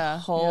 We're like, Yeah.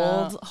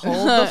 hold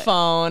Yeah. the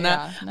phone.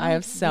 Yeah. No, I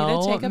have you so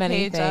need to take a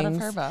many page out of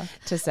things her book.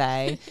 to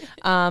say.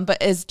 But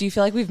do you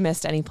feel like we've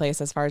missed any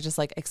place as far as just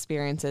like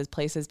experiences,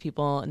 places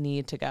people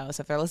need to go?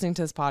 So if they're listening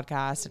to this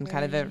podcast and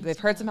kind of they've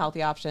heard some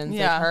healthy options,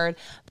 Yeah. they've heard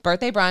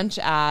birthday brunch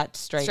at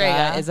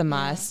Strega is a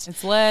must.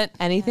 It's lit.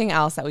 Anything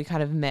else that we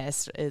kind of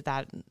missed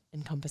that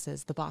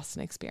encompasses the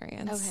Boston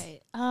experience?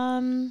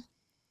 okay.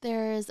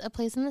 There's a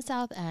place in the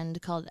South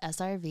End called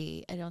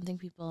SRV. I don't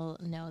think people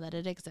know that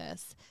it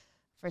exists.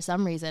 For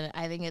some reason,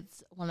 I think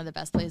it's one of the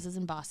best places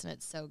in Boston.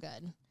 It's so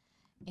good.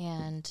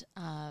 And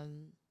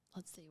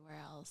let's see where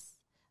else.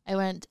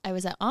 I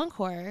was at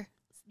Encore.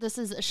 This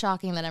is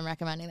shocking that I'm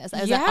recommending this.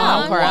 I was at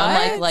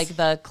Encore like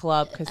the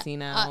club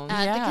casino.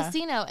 at Yeah. the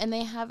casino, and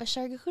they have a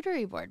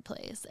charcuterie board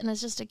place, and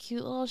it's just a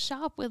cute little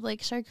shop with like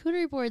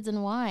charcuterie boards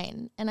and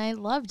wine, and I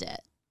loved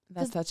it.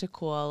 That's such a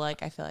cool,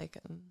 like, I feel like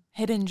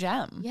Hidden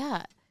gem.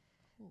 Yeah,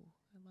 I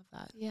love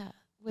that. yeah.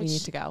 We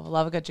need to go. I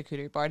love a good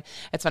charcuterie board.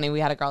 It's funny.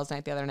 We had a girls'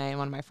 night the other night, and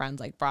one of my friends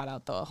like brought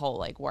out the whole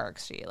like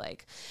works. She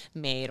like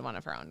made one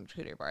of her own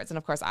charcuterie boards, and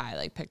of course, I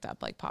like picked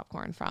up like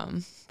popcorn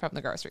from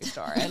the grocery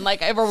store, and like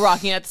we're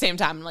walking at the same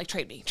time. I'm like,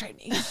 trade me.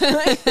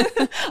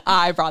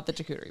 I brought the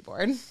charcuterie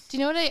board. Do you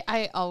know what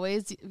I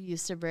always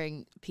used to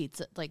bring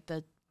pizza, like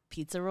the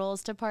pizza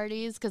rolls to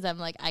parties because I'm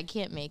like, I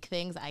can't make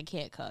things, I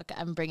can't cook.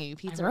 I'm bringing you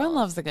pizza Everyone rolls.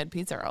 loves a good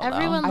pizza roll.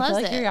 Everyone though. I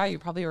loves feel like it. you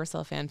probably were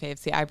still a fan fave.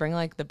 See, I bring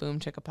like the Boom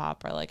Chicka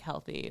Pop or like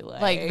healthy,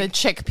 like the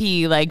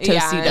chickpea, like Yeah,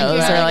 Tostitos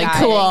yeah, are like yeah.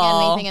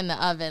 cool. Anything in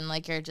the oven,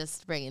 like you're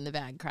just bringing the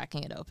bag,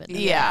 cracking it open.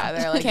 Yeah,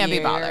 they're like, can't be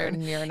you're- bothered.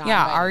 you're not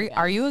Yeah, invited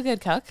are again. you a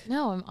good cook?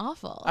 No, I'm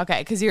awful.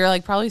 Okay, because you're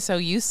like probably so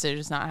used to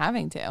just not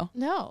having to.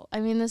 No, I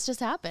mean, this just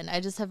happened.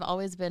 I just have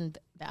always been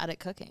bad at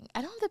cooking.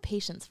 I don't have the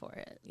patience for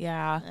it.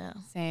 Yeah, Yeah.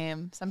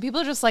 same. Some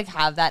people just like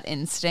have that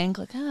instinct,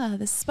 like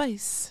this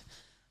spice,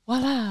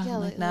 voila. Yeah, I'm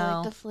like,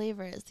 no. like the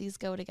flavors, these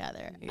go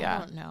together. Yeah. I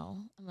don't know.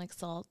 I'm like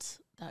salt,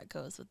 that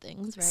goes with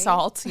things, right?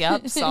 Salt,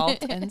 yep,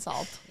 salt and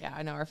salt. Yeah,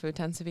 I know our food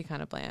tends to be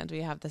kind of bland.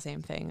 We have the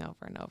same thing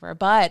over and over.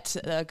 But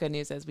the good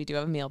news is we do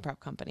have a meal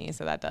prep company,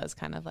 so that does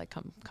kind of like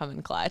come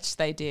in clutch.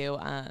 They do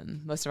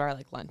most of our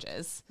like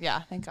lunches. Yeah,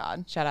 thank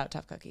God. Shout out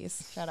Tough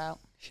Cookies. Shout out.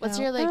 What's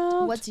your like?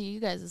 What's you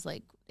guys is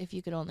like? If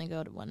you could only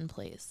go to one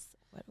place,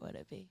 what would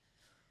it be?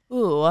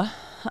 Ooh,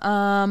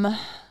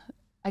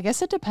 I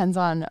guess it depends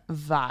on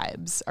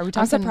vibes. Are we I'm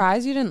talking?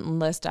 surprised you didn't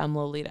list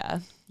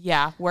Lolita.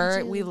 Yeah,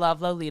 Would we you?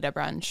 love Lolita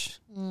brunch.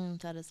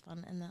 That is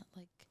fun, and that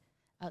like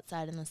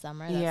outside in the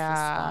summer. That's the Yeah,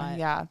 spot.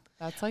 yeah.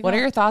 That's like What are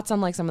your thoughts on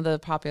like some of the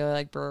popular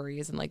like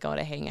breweries and like going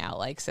to hang out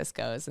like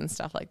Cisco's and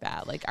stuff like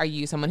that? Like, are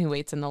you someone who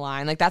waits in the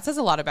line? Like that says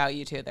a lot about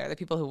you too. They're the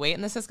people who wait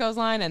in the Cisco's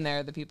line, and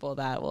they're the people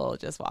that will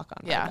just walk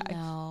on. Yeah. Right by.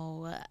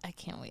 No, I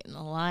can't wait in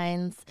the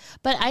lines.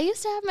 But I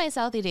used to have my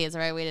Southie days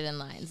where I waited in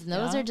lines, and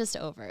those Yeah. are just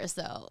over.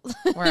 So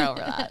We're over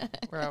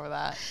that. We're over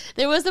that.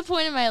 there was a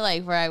point in my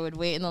life where I would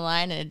wait in the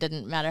line, and it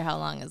didn't matter how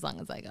long, as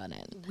I got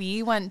in.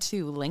 We went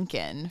to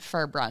Lincoln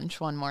for brunch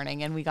one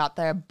morning, and we got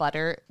their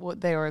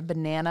they were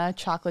banana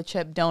chocolate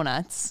chip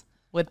donuts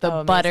with the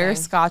Oh, butter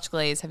amazing. Scotch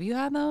glaze. Have you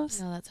had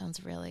those? No, that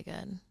sounds really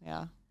good.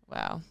 Yeah.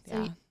 Wow.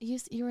 So Yeah.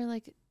 you were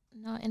like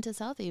not into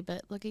Southie,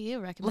 but look at you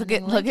Look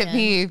recommending. at Lincoln.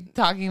 me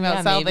talking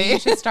about Yeah, maybe you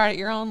Southie. should start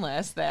your own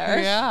list there.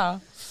 Yeah.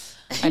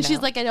 I She's know.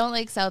 like, I don't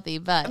like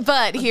Southie,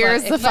 but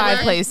Here's the 5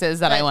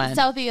 places that I went.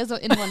 Southie is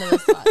in one of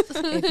those spots.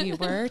 If you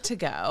were to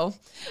go.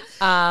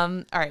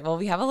 All right. Well,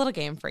 we have a little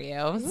game for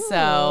you.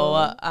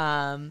 So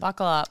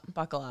Buckle up.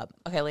 buckle up.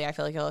 Okay, Lee, I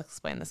feel like you'll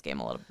explain this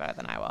game a little bit better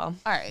than I will.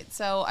 All right.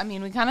 So, I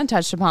mean, we kind of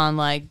touched upon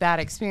like bad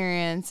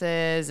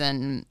experiences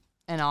and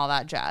all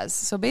that jazz.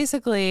 So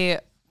basically,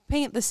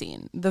 paint the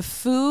scene. The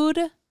food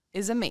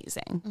is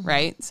amazing,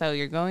 right? So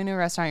you're going to a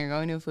restaurant, you're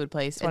going to a food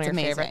place. It's one of your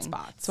amazing. favorite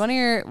spots. It's one of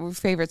your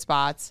favorite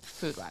spots,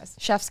 Food-wise.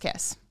 chef's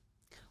kiss.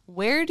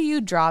 Where do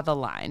you draw the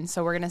line?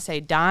 So we're going to say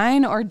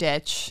dine or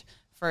ditch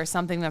for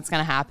something that's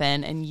going to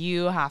happen, and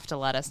you have to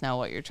let us know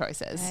what your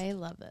choice is. I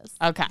love this.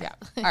 Okay.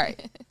 All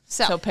right.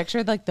 So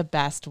picture like the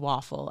best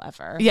waffle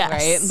ever. Yes.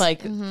 Right?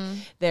 Like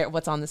there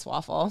what's on this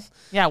waffle?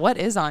 Yeah, what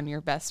is on your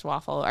best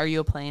waffle? Are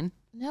you a plain?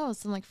 No,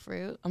 some like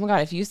fruit. Oh my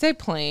god, if you say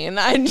plain,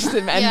 I'm just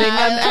ending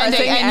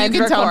ending, and you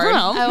can tell from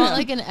home. I want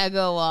like an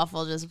Eggo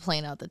waffle just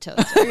plain out the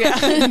toaster. Yeah.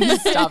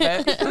 Stop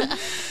it.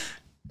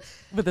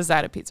 With a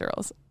side of pizza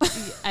rolls.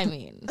 I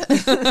mean,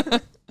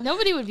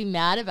 nobody would be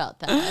mad about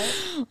that.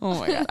 Oh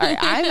my god! All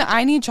right,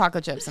 I need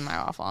chocolate chips in my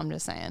waffle. I'm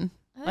just saying.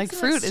 I Like some,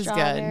 fruit is good.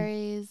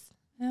 strawberries.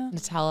 Yeah.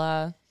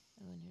 Nutella.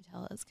 Oh,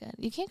 Nutella is good.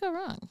 You can't go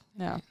wrong.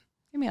 No.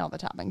 Give me all the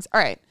toppings.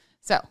 All right.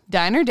 So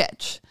dine or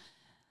ditch.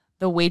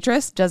 The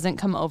waitress doesn't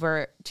come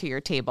over to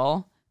your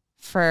table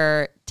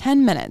for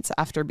 10 minutes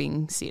after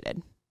being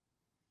seated.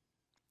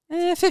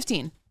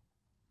 15.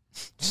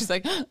 She's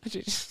like,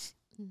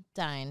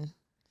 Dine.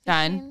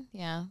 Dine.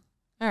 Yeah.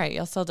 all right,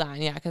 you'll still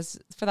dine. Yeah, because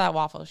for that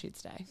waffle, she'd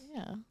stay.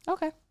 Yeah.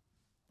 Okay.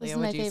 This Leah, is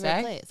my would you favorite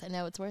say? place. I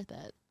know it's worth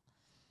it.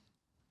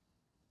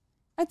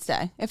 I'd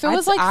stay. If it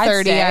was like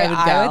 30, I would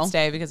go. I would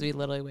stay because we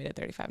literally waited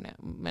 35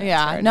 minutes.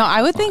 Yeah. for No,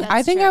 I would waffle. think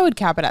I think I would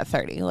cap it at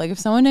 30. Like if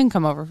someone didn't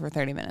come over for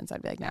 30 minutes,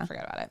 I'd be like, nah.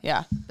 Forget about it.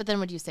 Yeah. But then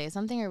would you say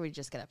something or would you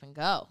just get up and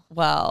go?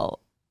 Well,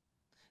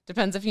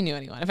 Depends if you knew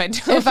anyone. If I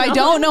don't, if I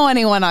don't know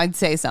anyone, I'd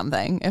say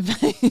something.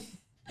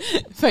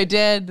 If I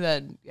did,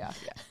 then yeah.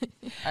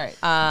 All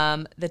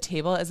right. the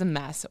table is a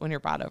mess when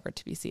you're brought over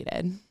to be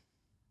seated.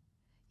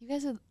 You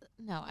guys would,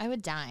 no, I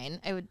would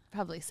dine. I would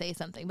probably say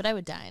something, but I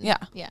would dine. Yeah.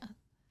 Yeah.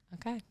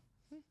 Okay.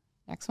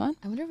 Next one.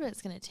 I wonder what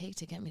it's going to take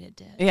to get me to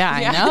dip. Yeah,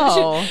 I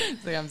know.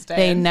 So I'm They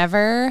staying.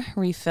 never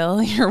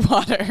refill your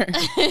water.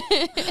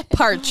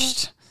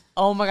 Parched.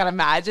 Oh my god!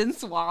 Imagine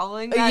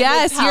swallowing that.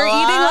 Yes, you're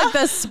Nutella, eating like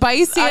the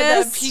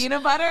spiciest. the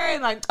peanut butter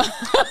and like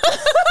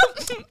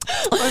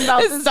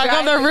It's stuck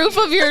on the roof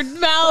of your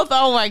mouth.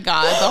 Oh my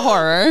god, the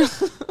horror.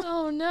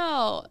 Oh,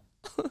 no.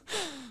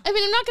 I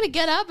mean, I'm not going to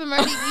get up. I'm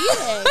already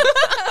eating.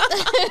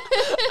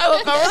 I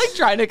love how we're like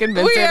trying to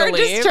convince We her are to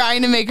just leave.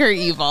 trying to make her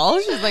evil.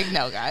 She's like,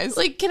 no, guys.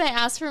 Like, can I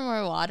ask for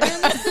more water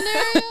in this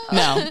scenario?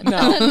 No.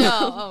 No,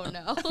 No.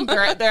 Oh, no.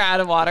 they're out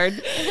of water.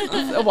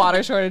 A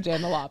water shortage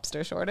and a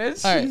lobster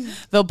shortage. All right.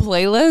 The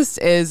playlist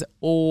is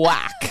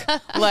whack.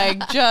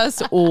 Like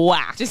just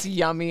whack. Just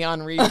yummy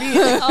on repeat.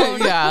 Oh,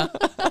 no.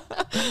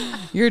 Yeah.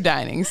 You're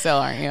dining still,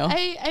 aren't you?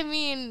 I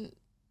mean,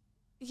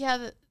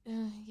 yeah,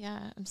 yeah,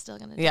 I'm still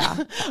going to do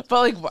Yeah. But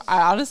like,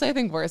 I honestly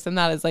think worse than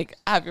that is like,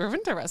 have you ever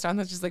been to a restaurant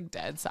that's just like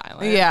dead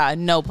silent? Yeah,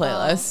 no Oh,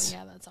 playlist.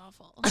 yeah, that's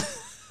awful.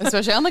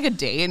 Especially on like a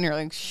date and you're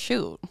like,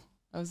 shoot,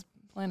 I was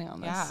planning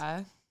on this.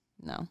 Yeah.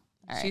 No.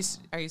 All right.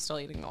 Are you still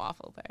eating the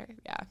waffle there?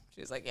 Yeah.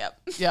 She's like, yep.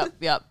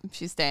 Yep.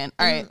 She's staying.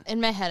 All right. In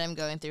my head, I'm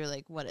going through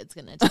like what it's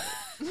going to take.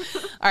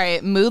 All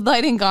right. Mood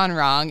lighting gone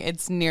wrong.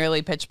 It's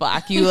nearly pitch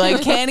black. You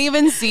like can't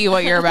even see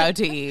what you're about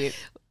to eat.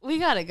 We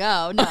gotta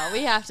go. No,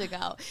 we have to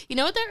go. You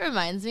know what that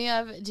reminds me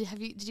of?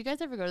 Did you guys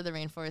ever go to the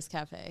Rainforest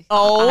Cafe?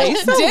 Oh, did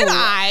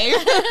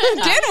I?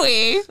 Did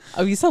we?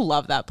 Oh, you used to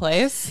love that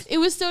place. It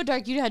was so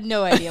dark. You had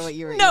no idea what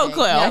you were No eating.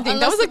 clue. I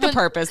think that was like the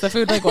purpose. The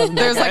food like wasn't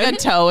that There's like a good.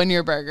 toe in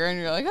your burger, and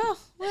you're like, oh,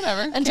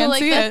 whatever. Until Can't like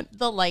see it.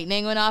 the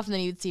lightning went off, and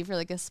then you'd see for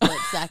like a split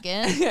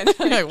second. You're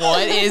like,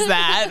 what is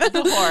that?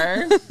 the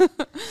horror.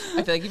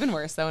 I feel like even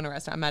worse though in a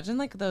restaurant. Imagine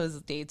like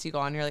those dates you go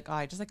on. You're like, oh,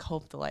 I just like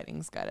hope the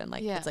lighting's good and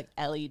like Yeah. it's like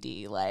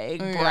LED, like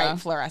Yeah. bright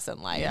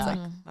fluorescent lights. Yeah. Like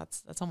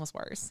that's almost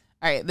worse.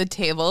 All right, the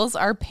tables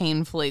are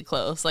painfully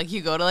close. Like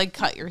you go to like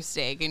cut your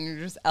steak, and you're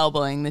just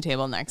elbowing the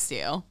table next to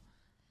you.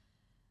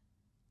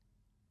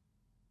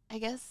 I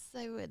guess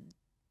I would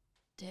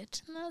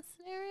ditch in that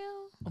scenario.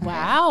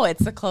 Wow,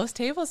 it's the close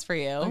tables for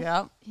you. Yep.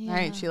 All Yeah.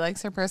 right, she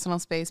likes her personal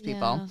space, people.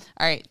 Yeah.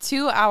 All right,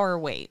 2-hour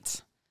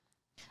wait.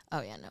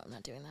 Oh yeah, no, I'm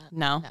not doing that.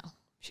 No, No.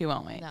 she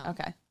won't wait. No.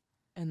 Okay.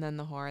 And then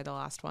the horror, the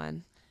last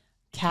one.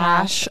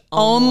 Cash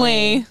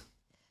only.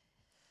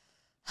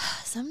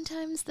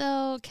 Sometimes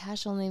though,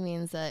 cash only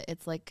means that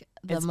it's like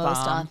the It's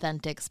most bomb.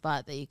 authentic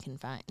spot that you can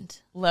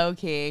find. Low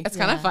key. It's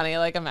kind of Yeah. funny.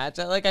 Like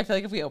imagine, like I feel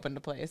like if we opened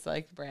a place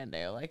like brand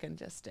new, like and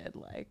just did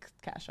like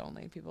cash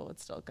only, people would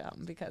still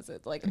come because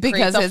it's like Because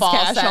creates a it's false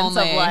cash sense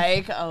only. of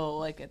like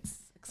like it's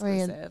Or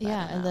you're- exclusive. I yeah,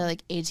 don't and know. they're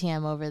like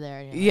ATM over there.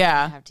 And you're like,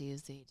 Yeah. I have to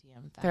use the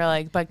ATM. They're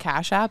like, but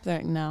Cash App?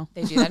 They're no.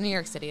 They do that in New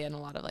York City and a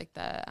lot of like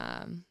the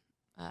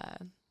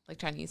like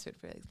Chinese food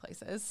for these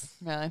places.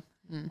 Really?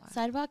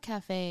 Sidewalk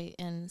Cafe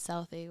in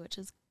Southie, which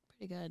is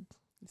pretty good.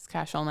 It's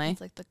cash only.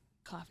 It's like the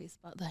coffee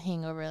spot, the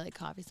hangover like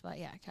coffee spot.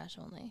 Yeah, cash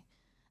only.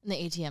 And the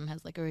ATM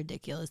has like a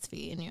ridiculous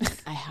fee, and you're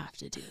like, I have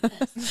to do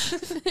this.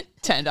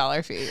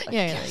 $10 fee. Like,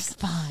 Yeah, you're like,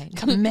 fine.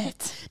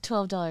 commit.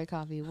 $12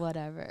 coffee,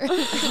 whatever.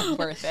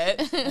 Worth it.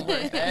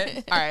 Worth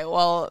it. All right.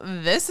 Well,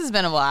 this has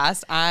been a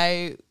blast.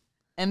 I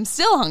am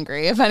still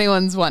hungry, if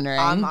anyone's wondering.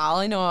 All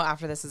I know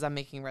after this is I'm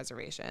making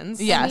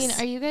reservations. Yeah. I Yes. mean,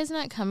 are you guys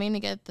not coming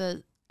to get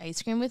the ice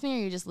cream with me, or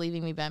are you just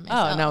leaving me by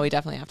myself? Oh no, we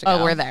definitely have to go.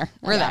 Oh, we're there.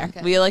 We're Okay. there.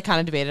 Okay. We like kind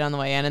of debated on the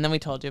way in, and then we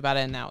told you about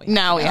it, and now we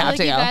Now we I feel have like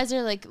to you go. guys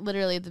are like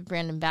literally the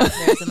brand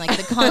ambassadors and like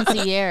the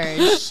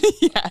concierge,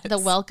 Yes. the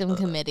welcome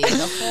committee, the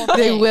whole thing.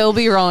 They will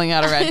be rolling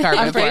out a red carpet.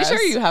 I'm pretty for sure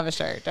us. you have a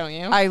shirt, don't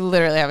you? I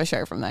literally have a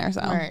shirt from there.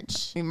 So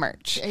merch.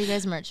 Merch. Are you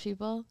guys merch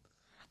people?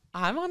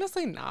 I'm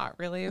honestly not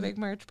really a big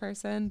merch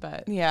person,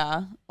 but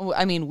Yeah. Well,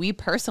 I mean, we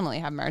personally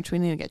have merch. We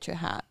need to get you a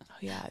hat. Oh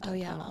yeah, I'll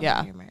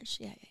Yeah. get your merch.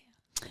 Yeah.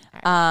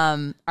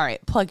 All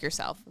right. Plug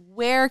yourself.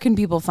 Where can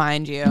people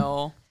find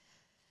you?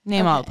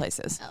 Name all the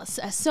places.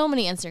 So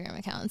many Instagram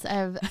accounts. I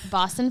have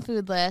Boston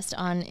Food List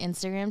on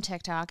Instagram,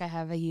 TikTok. I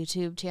have a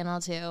YouTube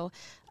channel too.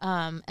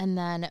 And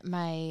then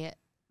my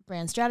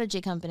brand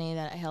strategy company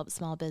that I help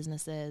small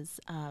businesses,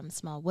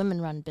 small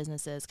women-run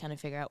businesses kind of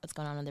figure out what's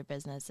going on in their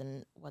business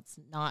and what's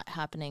not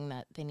happening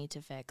that they need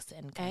to fix.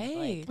 And kind of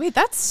like Wait,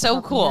 that's so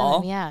helping cool.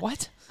 them, yeah.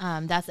 What?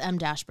 That's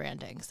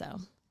M-branding. So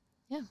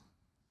yeah,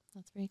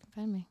 that's where you can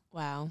find me.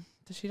 wow.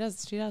 She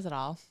does it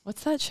all.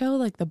 What's that show?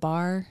 Like the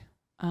bar,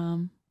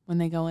 when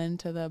they go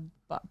into the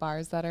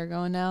bars that are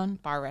going down?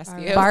 Bar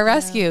Rescue. Bar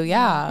Rescue.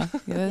 Yeah.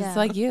 It's Yeah.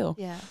 like you.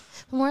 Yeah.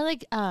 But more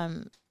like,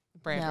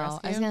 Brand no, Rescue.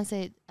 I was going to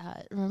say,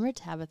 remember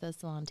Tabitha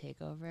Salon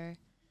Takeover?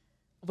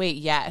 Wait,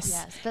 yes.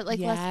 Yes, but like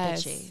Yes.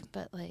 less bitchy,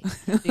 but like,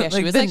 Yeah, she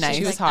Like was the like, nice-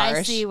 she was like, I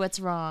harsh. see what's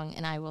wrong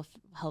and I will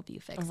help you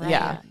fix it.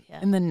 Yeah.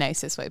 Yeah. In the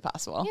nicest way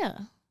possible. Yeah.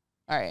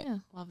 All right. Yeah.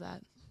 Love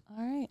that. All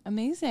right.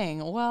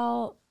 Amazing.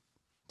 Well,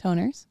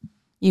 toners,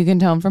 you can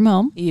tone from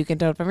home, You can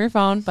tone from your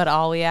phone. but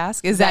all we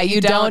ask is that you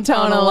don't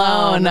tone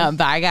alone.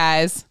 Bye,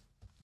 guys.